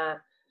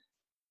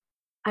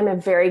I'm a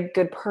very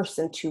good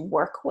person to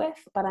work with,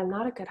 but I'm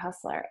not a good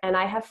hustler. And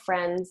I have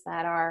friends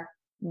that are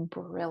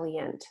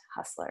brilliant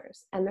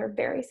hustlers, and they're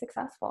very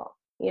successful,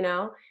 And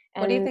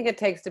what do you think it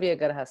takes to be a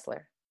good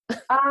hustler?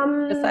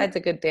 Besides a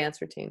good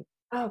dance routine?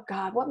 Oh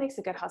God, what makes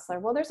a good hustler?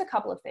 Well, there's a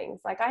couple of things.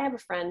 Like, I have a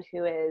friend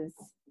who is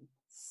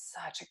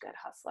such a good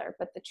hustler,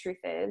 but the truth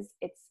is,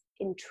 it's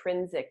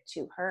intrinsic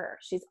to her.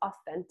 She's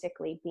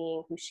authentically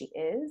being who she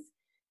is.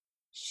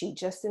 She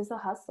just is a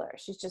hustler.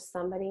 She's just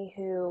somebody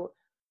who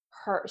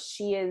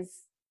she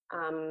is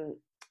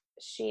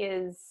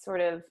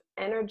sort of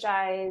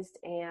energized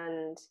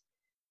and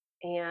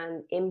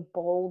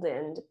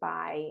emboldened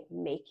by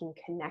making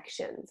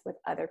connections with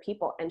other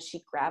people, and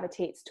she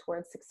gravitates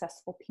towards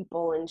successful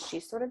people, and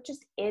she's sort of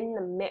just in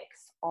the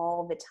mix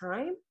all the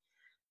time.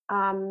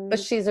 But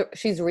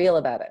she's real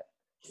about it.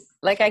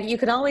 Like, you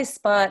can always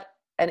spot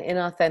an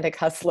inauthentic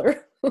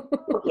hustler.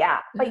 Yeah,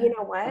 but you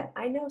know what?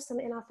 I know some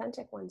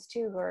inauthentic ones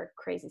too who are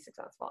crazy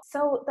successful.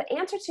 So the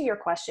answer to your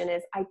question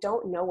is, I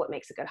don't know what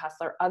makes a good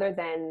hustler, other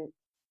than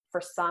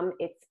for some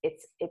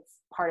it's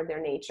part of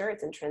their nature,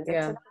 it's intrinsic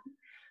to them.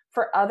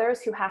 For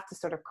others who have to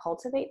sort of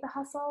cultivate the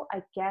hustle,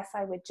 I guess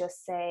I would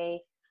just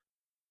say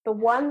the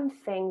one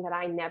thing that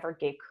I never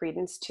gave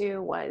credence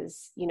to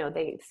was,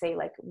 they say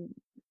like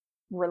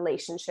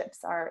relationships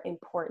are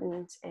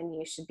important and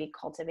you should be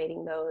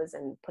cultivating those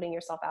and putting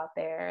yourself out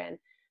there. And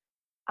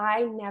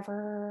I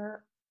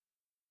never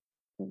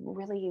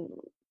really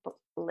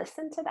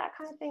listened to that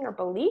kind of thing or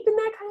believed in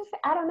that kind of thing.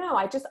 I don't know.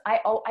 I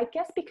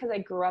guess because I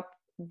grew up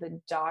the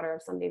daughter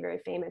of somebody very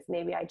famous,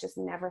 maybe I just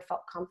never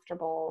felt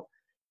comfortable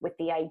with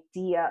the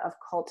idea of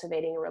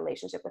cultivating a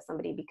relationship with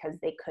somebody because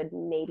they could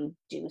maybe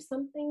do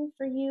something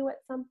for you at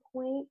some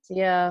point.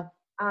 Yeah.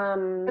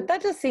 But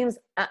that just seems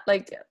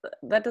like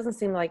that doesn't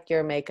seem like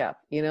your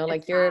makeup, you know,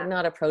 like you're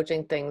not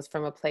approaching things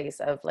from a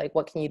place of like,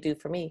 what can you do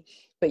for me?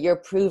 But you're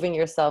proving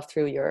yourself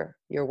through your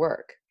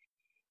work.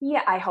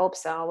 Yeah, I hope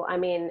so. I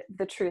mean,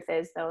 the truth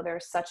is though,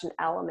 there's such an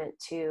element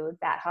to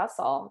that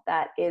hustle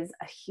that is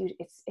a huge,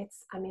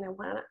 I mean, I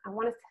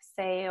want to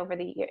say over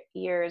the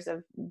years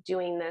of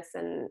doing this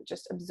and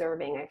just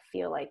observing, I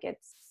feel like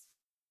it's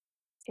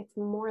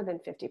more than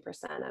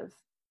 50% of,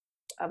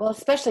 Well,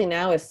 especially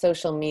now with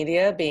social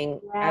media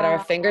being at our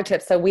yeah.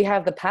 fingertips. So we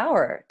have the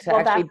power to Well,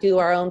 actually that's do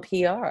our own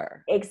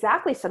PR.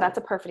 exactly. So that's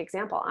a perfect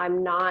example.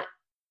 I'm not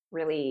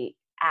really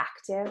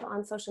active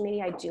on social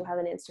media. I do have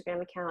an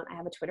Instagram account. I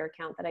have a Twitter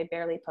account that I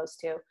barely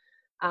post to.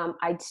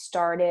 I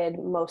started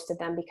most of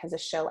them because a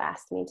show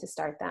asked me to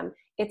start them.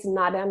 It's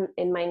not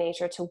in my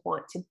nature to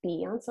want to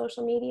be on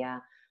social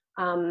media.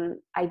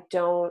 I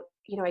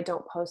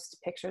don't post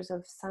pictures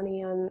of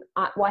Sunny on,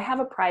 well, I have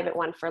a private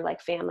one for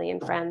like family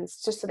and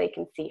friends just so they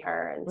can see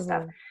her and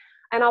stuff.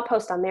 And I'll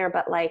post on there,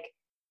 but like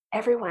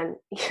everyone,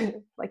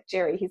 like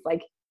Jerry, he's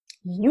like,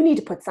 you need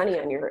to put Sunny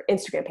on your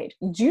Instagram page.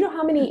 Do you know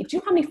how many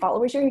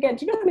followers you're gonna get?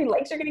 Do you know how many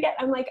likes you're gonna get?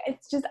 I'm like,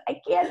 it's just,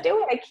 I can't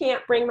do it. I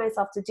can't bring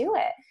myself to do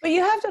it. But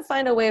you have to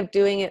find a way of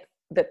doing it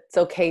that's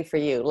okay for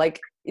you.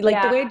 Like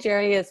Yeah. the way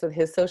Jerry is with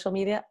his social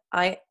media,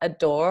 I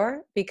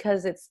adore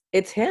because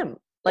it's him.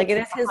 Like it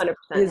is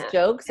his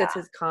jokes, it's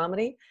his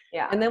comedy.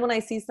 Yeah. And then when I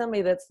see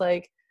somebody that's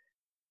like,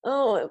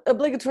 oh,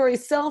 obligatory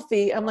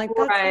selfie, I'm like,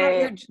 that's not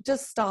your,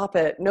 just stop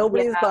it.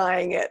 Nobody's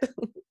buying it.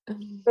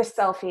 The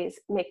selfies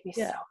make me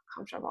so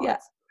comfortable. Yeah.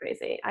 It's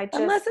crazy.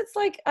 Unless it's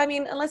like, I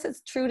mean, unless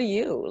it's true to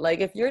you. Like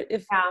if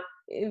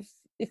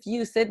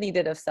you, Sydney,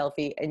 did a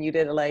selfie and you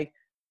did like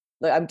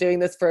I'm doing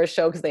this for a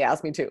show because they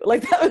asked me to,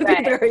 like that would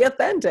be very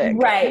authentic.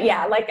 Right.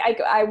 Yeah. Like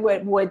I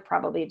would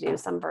probably do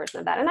some version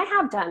of that. And I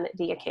have done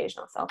the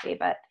occasional selfie,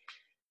 but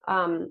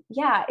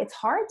yeah, it's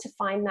hard to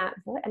find that.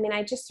 I mean,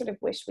 I just sort of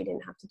wish we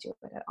didn't have to do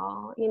it at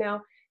all. You know,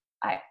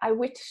 I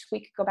wish we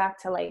could go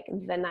back to like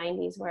the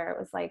 90s where it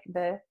was like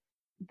the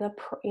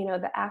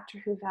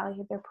actor who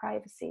valued their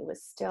privacy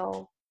was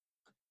still,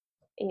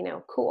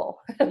 cool.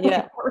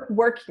 Yeah.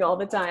 Working all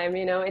the time,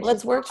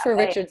 Let's work for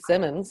Richard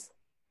Simmons.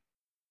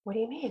 What do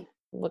you mean?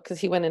 Well, because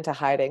he went into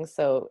hiding,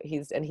 so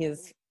his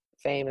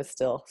fame is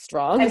still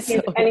strong. And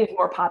he's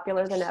more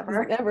popular than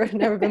ever. He's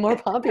never been more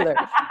popular.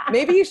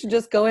 Maybe you should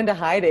just go into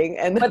hiding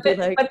but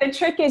the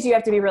trick is you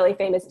have to be really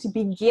famous to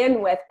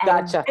begin with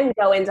and then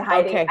go into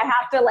hiding. Okay. I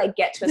have to like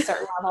get to a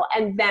certain level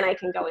and then I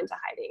can go into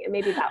hiding, and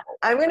maybe that will.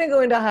 I'm going to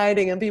go into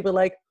hiding and people are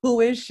like,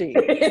 who is she?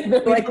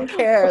 I don't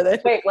care.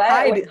 Wait, what?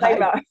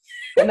 Hide.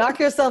 Knock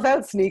yourself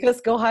out,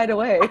 Sneakus. Go hide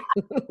away.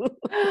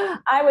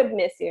 I would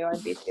miss you.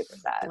 I'd be super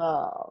sad.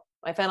 Oh.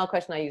 My final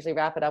question I usually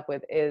wrap it up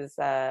with is,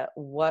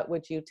 what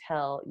would you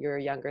tell your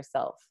younger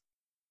self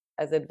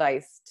as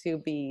advice to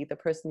be the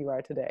person you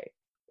are today?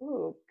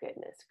 Ooh,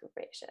 goodness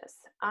gracious.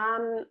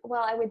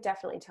 Well, I would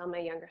definitely tell my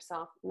younger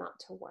self not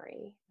to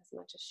worry as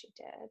much as she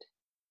did,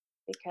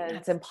 because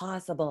that's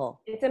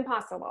impossible. It's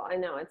impossible. I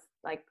know it's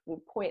like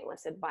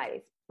pointless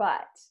advice,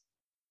 but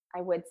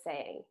I would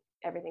say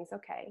everything's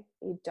okay.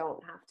 You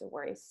don't have to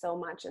worry so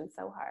much and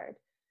so hard.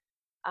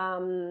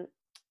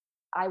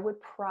 I would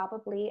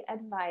probably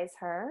advise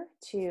her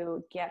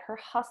to get her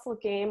hustle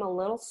game a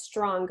little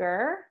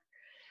stronger.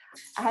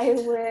 I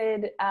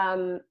would,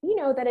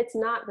 that it's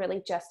not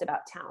really just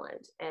about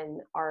talent and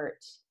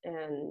art,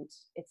 and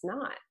it's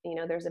not,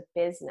 there's a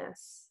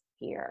business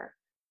here.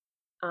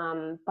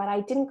 But I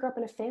didn't grow up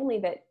in a family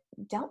that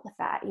dealt with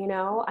that,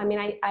 I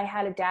mean, I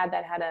had a dad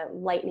that had a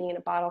lightning in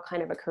a bottle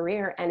kind of a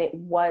career, and it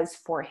was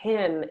for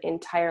him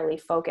entirely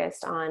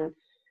focused on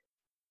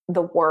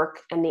the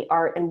work and the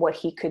art and what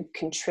he could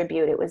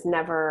contribute. It was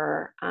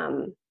never,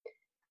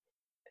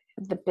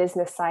 the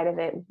business side of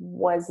it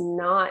was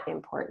not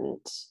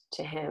important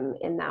to him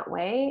in that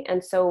way.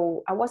 And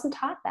so I wasn't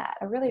taught that.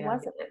 I really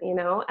wasn't,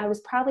 I was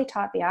probably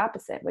taught the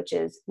opposite, which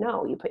is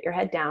no, you put your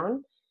head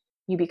down,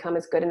 you become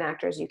as good an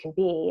actor as you can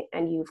be,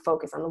 and you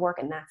focus on the work,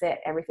 and that's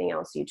it. Everything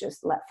else you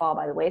just let fall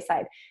by the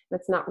wayside.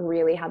 That's not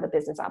really how the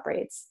business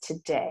operates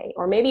today,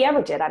 or maybe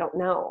ever did. I don't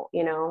know.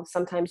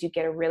 Sometimes you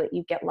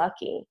get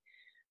lucky.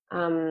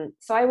 So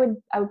I would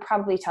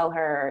probably tell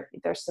her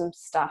there's some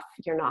stuff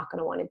you're not going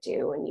to want to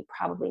do, and you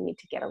probably need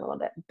to get a little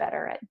bit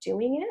better at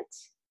doing it.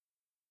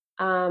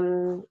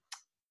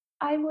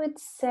 I would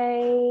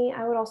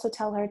also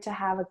tell her to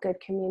have a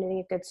good community,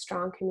 a good,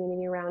 strong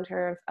community around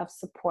her of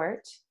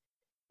support,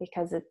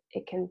 because it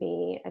can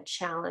be a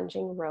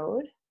challenging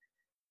road,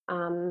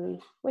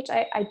 which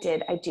I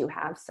do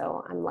have.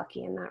 So I'm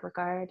lucky in that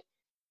regard.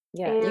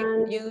 Yeah.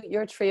 And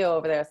your trio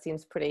over there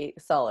seems pretty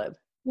solid.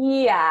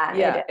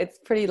 Yeah, it's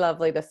pretty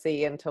lovely to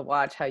see and to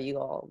watch how you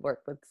all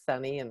work with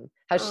Sunny and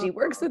how she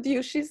works with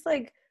you. She's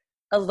like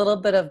a little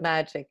bit of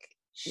magic,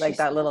 like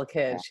that little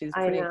kid. She's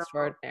pretty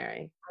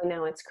extraordinary. I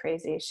know, it's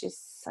crazy. She's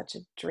such a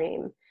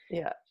dream.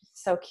 Yeah,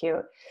 so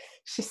cute.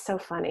 She's so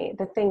funny.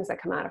 The things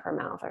that come out of her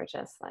mouth are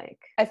just like,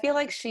 I feel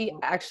like she's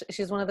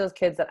one of those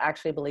kids that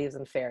actually believes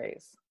in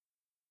fairies.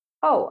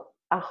 Oh,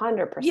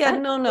 100%. Yeah,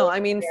 no. I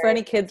mean, for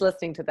any kids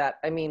listening to that,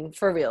 I mean,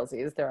 for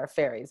realsies, there are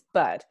fairies,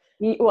 but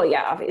Well,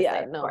 yeah, obviously,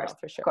 yeah, of no, course,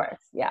 for sure. of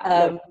course, yeah,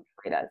 no,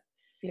 it does.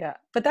 Yeah,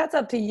 but that's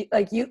up to you.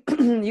 Like you,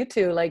 you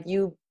two, like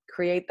you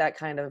create that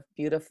kind of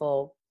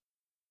beautiful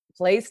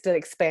place to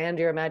expand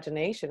your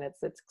imagination.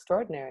 It's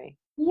extraordinary.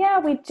 Yeah,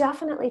 we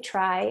definitely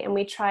try, and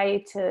we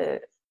try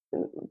to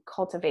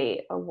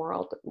cultivate a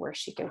world where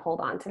she can hold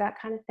on to that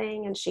kind of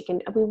thing, and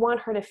we want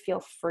her to feel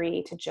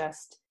free to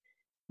just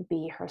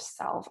be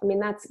herself. I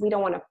mean, we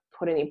don't want to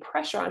put any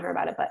pressure on her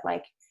about it, but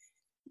like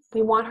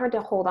we want her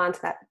to hold on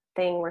to that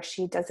thing where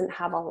she doesn't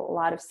have a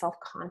lot of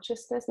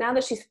self-consciousness. Now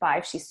that she's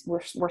 5,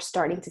 we're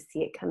starting to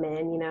see it come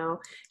in, you know.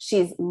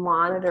 She's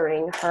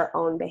monitoring her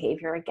own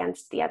behavior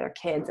against the other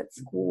kids at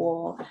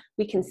school.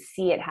 We can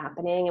see it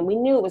happening, and we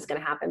knew it was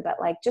going to happen, but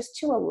like just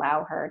to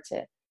allow her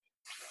to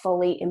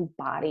fully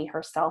embody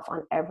herself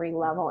on every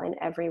level in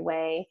every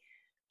way,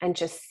 and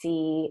just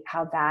see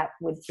how that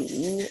would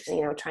be,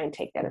 you know, try and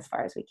take that as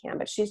far as we can.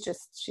 But she's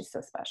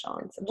so special.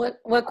 And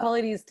What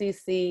qualities do you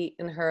see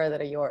in her that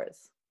are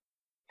yours?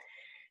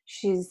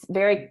 She's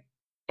very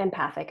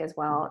empathic as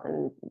well,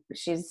 and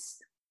she's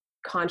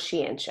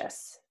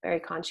conscientious, very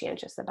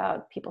conscientious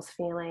about people's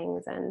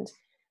feelings, and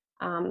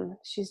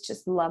she's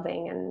just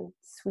loving and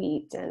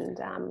sweet, and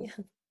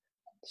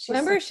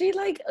remember she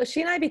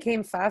and I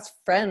became fast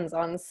friends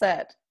on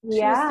set.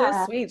 She was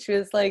so sweet. She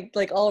was like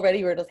already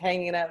we were just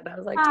hanging out, and I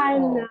was like, I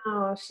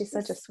know, she's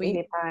such a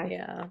sweet pie.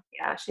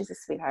 Yeah, she's a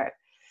sweetheart.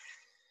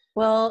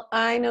 Well,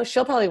 I know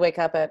she'll probably wake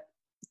up at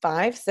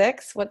 5,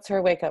 6. What's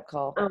her wake up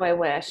call? Oh, I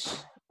wish.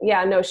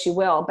 Yeah, no, she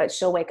will, but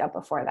she'll wake up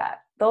before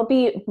that. There'll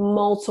be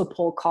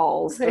multiple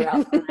calls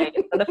throughout the night.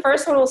 So the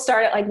first one will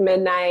start at like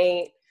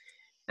midnight,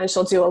 and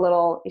she'll do a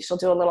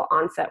little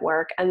onset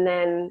work, and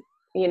then,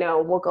 you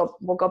know,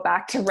 we'll go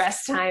back to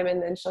rest time,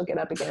 and then she'll get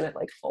up again at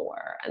like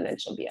 4, and then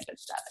she'll be up at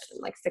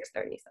 7, like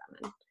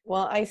 6:37.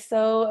 Well, I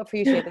so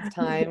appreciate this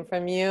time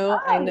from you.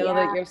 I know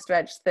that you're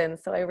stretched thin,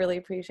 so I really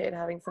appreciate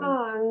having some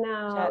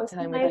chat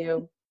time with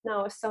you.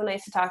 No, it was so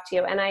nice to talk to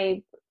you, and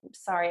I'm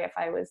sorry if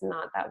I was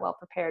not that well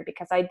prepared,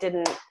 because I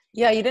didn't.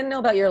 Yeah, you didn't know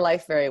about your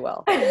life very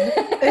well.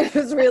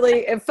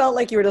 It felt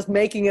like you were just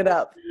making it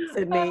up,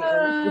 Sydney.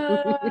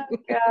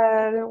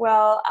 God.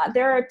 Well,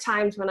 there are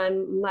times when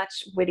I'm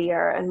much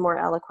wittier and more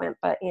eloquent,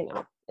 but you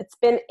know, it's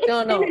been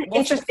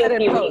we'll fix that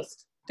in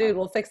post. Dude,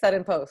 we'll fix that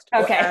in post.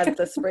 Okay. We'll add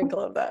the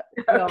sprinkle of that.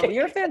 Okay. No,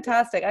 you're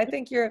fantastic. I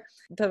think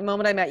the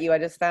moment I met you, I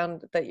just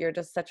found that you're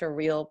just such a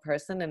real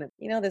person, and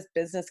you know, this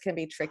business can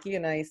be tricky,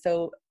 and I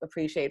so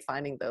appreciate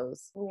finding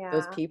those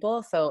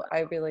people. So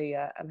I really,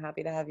 I'm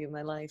happy to have you in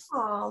my life.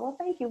 Oh, well,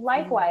 thank you.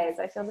 Likewise,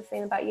 I feel the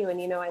same about you, and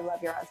you know, I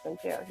love your husband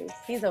too.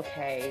 He's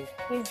okay.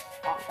 He's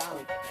awesome.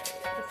 He's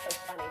so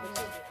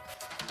funny.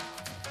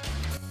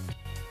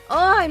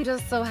 Oh, I'm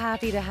just so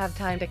happy to have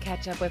time to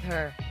catch up with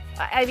her.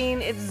 I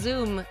mean, it's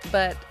Zoom,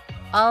 but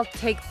I'll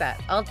take that.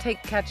 I'll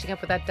take catching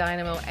up with that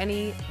dynamo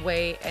any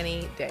way,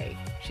 any day.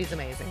 She's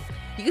amazing.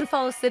 You can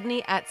follow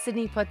Sydney at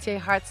Sydney Poitier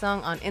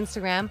Heartsong on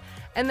Instagram.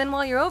 And then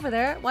while you're over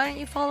there, why don't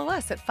you follow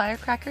us at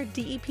Firecracker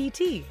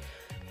DEPT?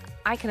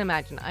 I can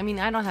imagine. I mean,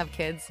 I don't have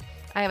kids.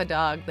 I have a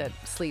dog that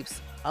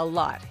sleeps a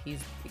lot.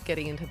 He's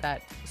getting into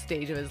that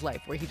stage of his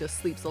life where he just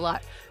sleeps a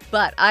lot.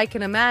 But I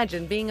can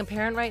imagine being a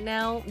parent right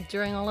now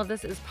during all of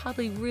this is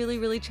probably really,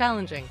 really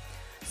challenging.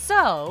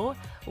 So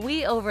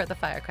we over at the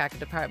Firecracker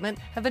department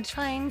have been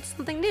trying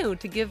something new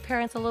to give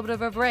parents a little bit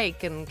of a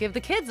break and give the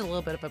kids a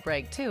little bit of a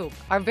break too.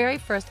 Our very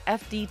first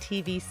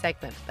FDTV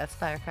segment, that's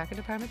Firecracker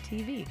Department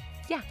TV.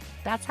 Yeah,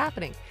 that's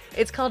happening.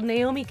 It's called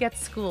Naomi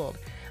Gets Schooled.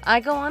 I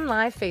go on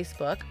live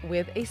Facebook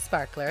with a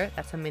sparkler,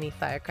 that's a mini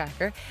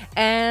firecracker,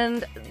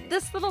 and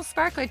this little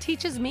sparkler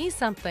teaches me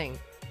something.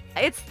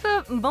 It's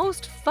the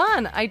most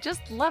fun. I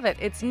just love it.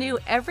 It's new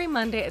every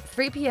Monday at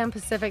 3 p.m.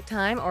 Pacific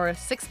time or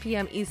 6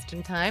 p.m.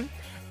 Eastern time.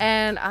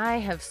 And I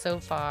have so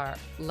far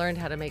learned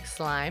how to make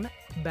slime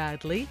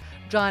badly,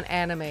 drawn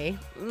anime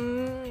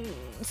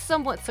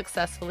somewhat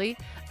successfully,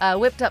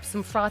 whipped up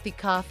some frothy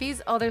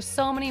coffees. Oh, there's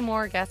so many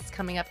more guests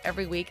coming up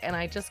every week, and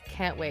I just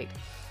can't wait.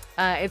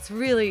 It's a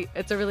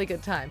really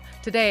good time.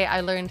 Today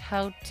I learned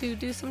how to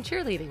do some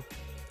cheerleading.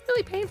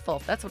 Really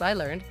painful. That's what I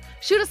learned.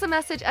 Shoot us a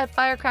message at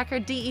Firecracker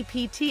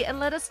DEPT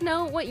and let us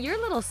know what your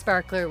little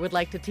sparkler would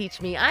like to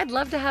teach me. I'd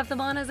love to have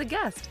them on as a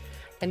guest.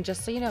 And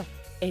just so you know,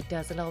 it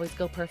doesn't always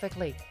go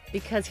perfectly,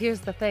 because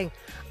here's the thing.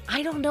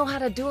 I don't know how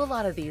to do a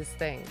lot of these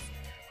things,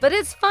 but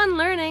it's fun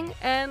learning,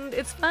 and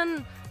it's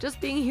fun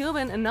just being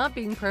human and not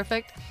being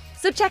perfect.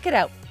 So check it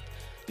out.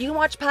 You can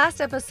watch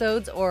past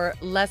episodes or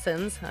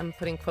lessons, I'm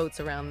putting quotes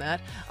around that,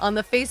 on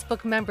the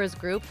Facebook members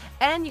group,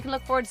 and you can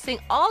look forward to seeing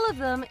all of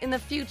them in the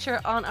future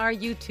on our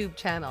YouTube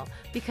channel,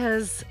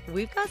 because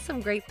we've got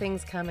some great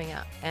things coming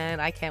up,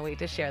 and I can't wait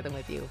to share them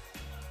with you.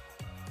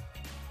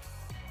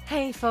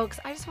 Hey folks,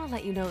 I just want to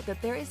let you know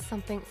that there is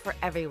something for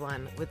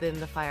everyone within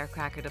the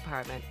Firecracker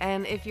department,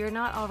 and if you're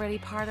not already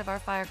part of our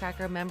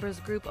Firecracker members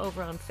group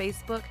over on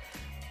Facebook,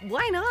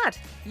 why not?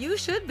 You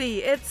should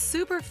be. It's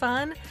super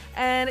fun,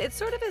 and it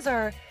sort of is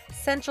our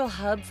central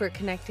hub for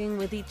connecting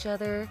with each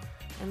other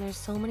and there's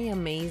so many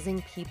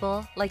amazing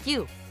people like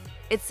you.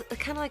 It's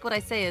kind of like what I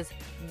say is,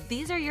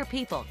 these are your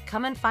people.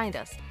 Come and find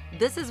us.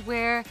 This is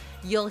where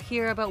you'll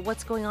hear about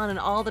what's going on in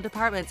all the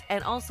departments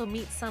and also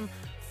meet some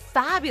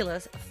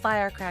fabulous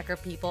firecracker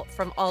people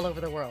from all over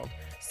the world.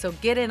 So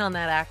get in on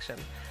that action.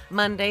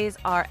 Mondays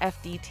are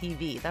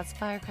FDTV. That's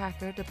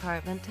Firecracker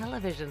Department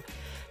Television.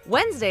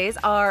 Wednesdays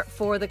are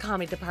for the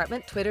comedy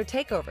department Twitter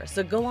Takeover.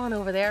 So go on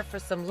over there for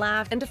some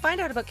laughs and to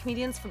find out about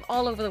comedians from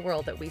all over the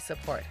world that we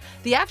support.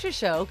 The after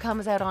show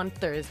comes out on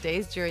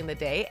Thursdays during the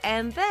day,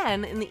 and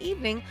then in the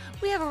evening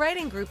we have a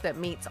writing group that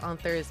meets on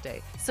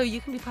Thursday. So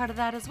you can be part of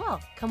that as well.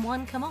 Come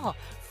one, come all.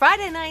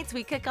 Friday nights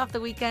we kick off the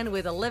weekend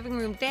with a living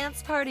room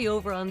dance party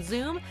over on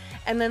Zoom,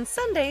 and then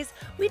Sundays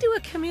we do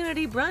a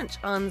community brunch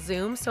on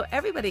Zoom so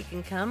everybody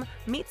can come,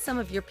 meet some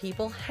of your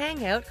people,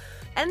 hang out,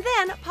 and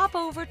then pop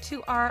over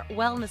to our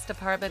wellness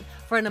department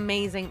for an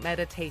amazing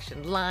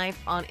meditation live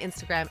on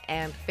Instagram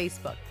and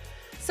Facebook.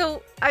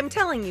 So I'm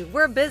telling you,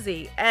 we're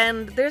busy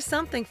and there's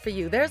something for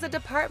you. There's a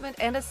department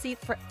and a seat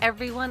for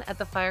everyone at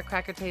the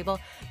Firecracker table.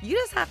 You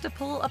just have to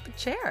pull up a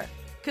chair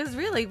because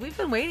really we've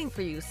been waiting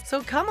for you.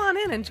 So come on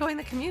in and join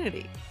the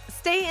community.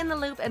 Stay in the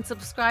loop and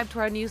subscribe to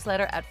our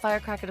newsletter at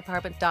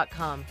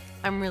firecrackerdepartment.com.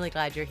 I'm really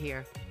glad you're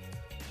here.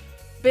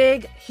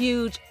 Big,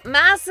 huge,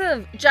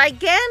 massive,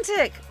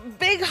 gigantic,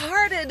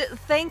 big-hearted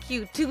thank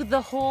you to the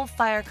whole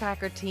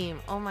Firecracker team.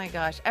 Oh my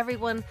gosh,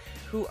 everyone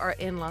who are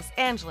in Los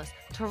Angeles,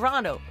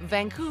 Toronto,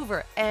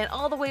 Vancouver, and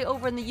all the way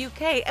over in the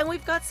UK. And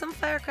we've got some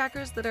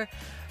firecrackers that are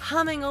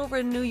humming over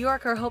in New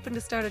York or hoping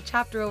to start a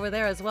chapter over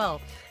there as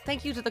well.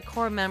 Thank you to the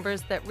core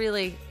members that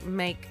really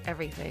make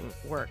everything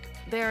work.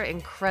 They're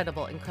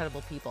incredible,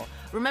 incredible people.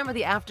 Remember,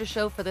 the after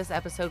show for this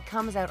episode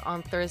comes out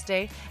on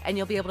Thursday, and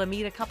you'll be able to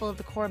meet a couple of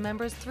the core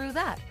members through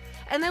that.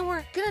 And then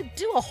we're going to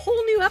do a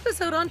whole new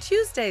episode on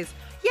Tuesdays.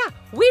 Yeah,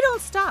 we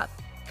don't stop.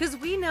 Because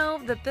we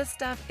know that this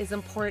stuff is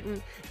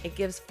important. It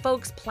gives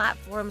folks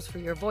platforms for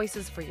your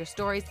voices, for your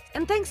stories.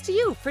 And thanks to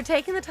you for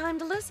taking the time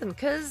to listen.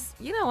 Because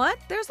you know what?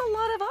 There's a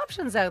lot of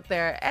options out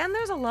there and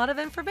there's a lot of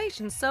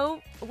information.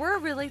 So we're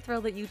really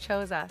thrilled that you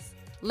chose us.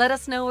 Let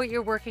us know what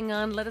you're working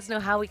on. Let us know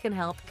how we can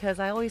help. Because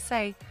I always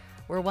say,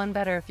 we're one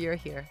better if you're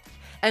here.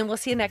 And we'll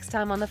see you next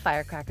time on the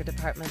Firecracker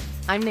Department.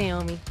 I'm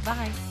Naomi.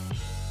 Bye.